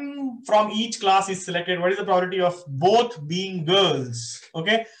one from each class is selected, what is the probability of both being girls?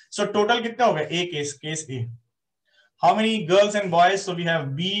 Okay. So total kitna hoga? A case A. How many girls and boys? So we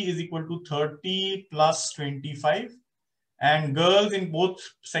have B is equal to 30 plus 25. And girls in both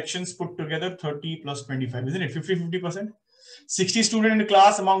sections put together 30 plus 25, isn't it? 50-50%. 60 students in the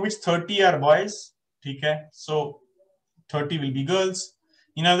class among which 30 are boys. Okay, so 30 will be girls.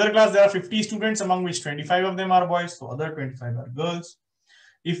 In another class, there are 50 students among which 25 of them are boys. So other 25 are girls.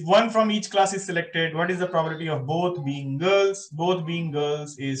 If one from each class is selected, what is the probability of both being girls? Both being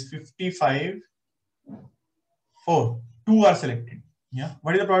girls is 55. 4. 2 are selected. Yeah.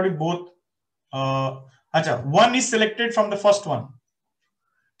 What is the probability both? One is selected from the first one.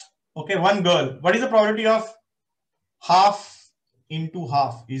 Okay, one girl. What is the probability of half into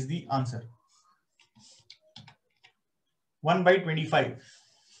half is the answer. 1 by 25.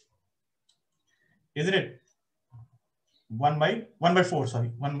 Isn't it? 1 by 4,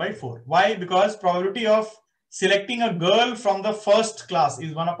 sorry. 1 by 4. Why? Because probability of selecting a girl from the first class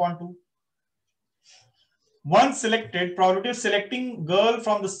is 1 upon 2. Once selected, probability of selecting girl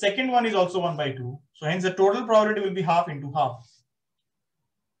from the second one is also 1 by 2. So hence the total probability will be half into half.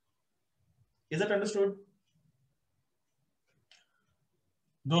 Is that understood?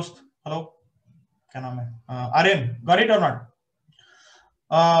 Dost, hello. Kya naam hai? Aryan, got it or not?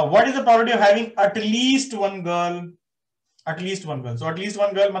 What is the probability of having at least one girl? At least one girl. So at least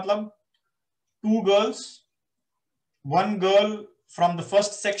one girl, matlab 2 girls, 1 girl from the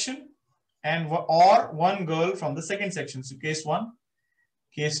first section, and or 1 girl from the second section. So case 1,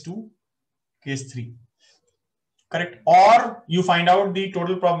 case 2, case 3. Correct. Or you find out the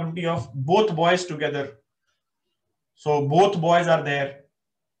total probability of both boys together. So both boys are there.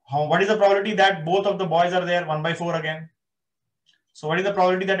 What is the probability that both of the boys are there? 1 by 4 again. So what is the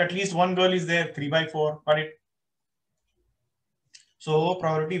probability that at least one girl is there? 3 by 4. Got it. So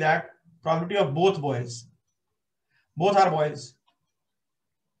probability of both boys. Both are boys.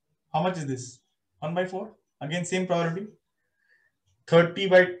 How much is this? 1 by 4. Again, same probability. 30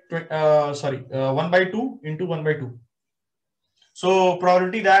 by 1 by 2 into 1 by 2. So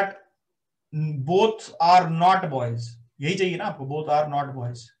probability that both are not boys. यही चाहिए ना आपको, both are not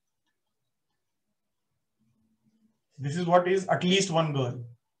boys. This is what is at least one girl.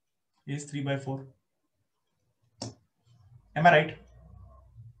 Is 3 by 4. Am I right?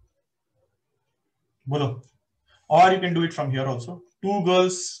 Bolo. Or you can do it from here also. Two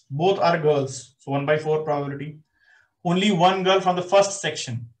girls, both are girls. So 1 by 4 probability. Only one girl from the first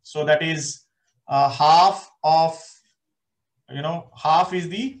section. So that is half of, half is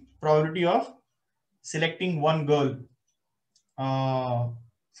the probability of selecting one girl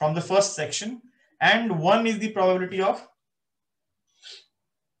from the first section, and 1 is the probability of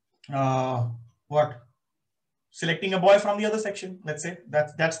selecting a boy from the other section. Let's say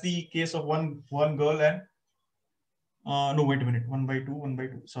that's the case of one girl and no, wait a minute, 1 by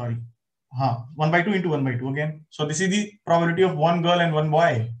 2, sorry. 1 by 2 into 1 by 2 again. So this is the probability of one girl and one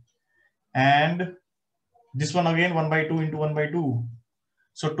boy, and this one again 1 by 2 into 1 by 2.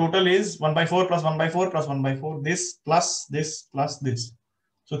 So total is 1 by 4 plus 1 by 4 plus 1 by 4, this plus this plus this.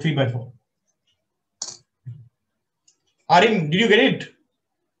 So 3 by 4. Arin, did you get it?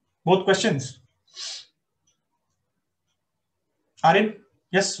 Both questions? Arin?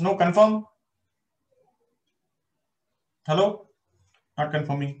 Yes, no, confirm? Hello? Not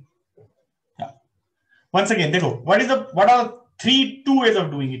confirming. Yeah. Once again, देखो, what are two ways of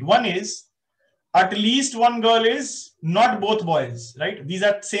doing it? One is at least one girl is not both boys, right? These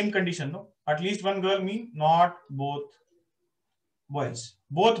are same condition, no? At least one girl means not both boys.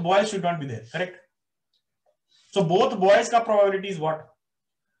 Both boys should not be there, correct? So both boys ka probability is what?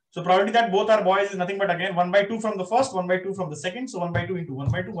 So probability that both are boys is nothing but again 1 by 2 from the first, 1 by 2 from the second. So 1 by 2 into 1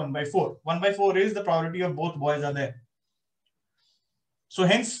 by 2, 1 by 4. 1 by 4 is the probability of both boys are there. So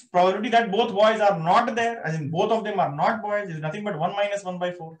hence probability that both boys are not there, as in both of them are not boys, is nothing but 1 minus 1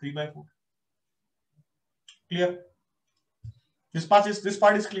 by 4, 3 by 4. Clear? This part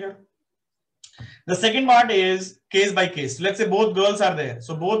is clear. The second part is case by case. Let's say both girls are there.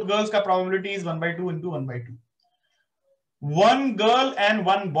 So both girls ka probability is 1 by 2 into 1 by 2. One girl and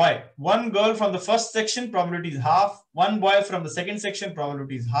one boy. One girl from the first section, probability is half. One boy from the second section,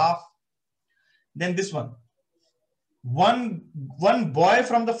 probability is half. Then this one. One boy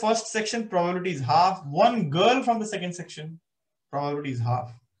from the first section, probability is half. One girl from the second section, probability is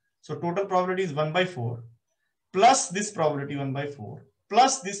half. So total probability is 1 by 4 plus this probability 1 by 4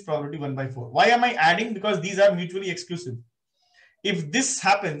 plus this probability 1 by 4. Why am I adding? Because these are mutually exclusive. If this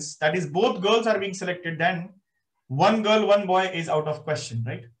happens, that is both girls are being selected, then one girl, one boy is out of question,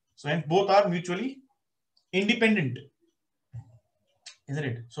 right? So hence both are mutually independent, isn't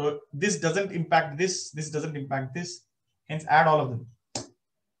it? So this doesn't impact this, this doesn't impact this, hence add all of them.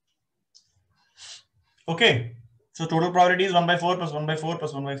 Okay, so total probability is 1 by 4 plus 1 by 4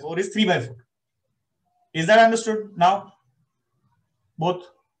 plus 1 by 4 is 3 by 4. Is that understood now? Both?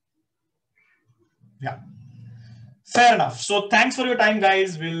 Yeah. Fair enough. So thanks for your time,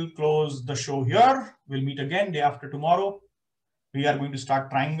 guys. We'll close the show here. We'll meet again day after tomorrow. We are going to start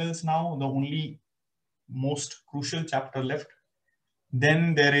triangles now, the only most crucial chapter left.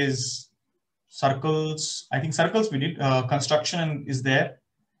 Then there is circles. I think circles we did. Construction is there.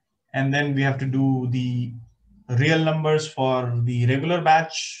 And then we have to do the real numbers for the regular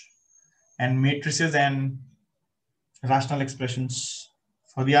batch and matrices and rational expressions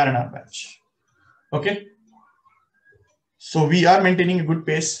for the R&R batch. Okay. So we are maintaining a good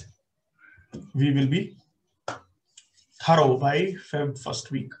pace. We will be thorough by Feb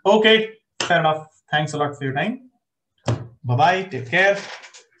first week. Okay, fair enough. Thanks a lot for your time. Bye-bye. Take care.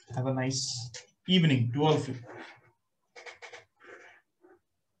 Have a nice evening to all of you.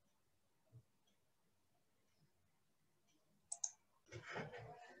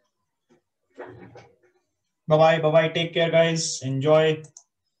 Bye-bye. Bye-bye. Take care, guys. Enjoy.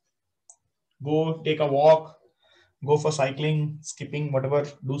 Go take a walk. Go for cycling, skipping, whatever.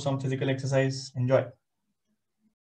 Do some physical exercise. Enjoy.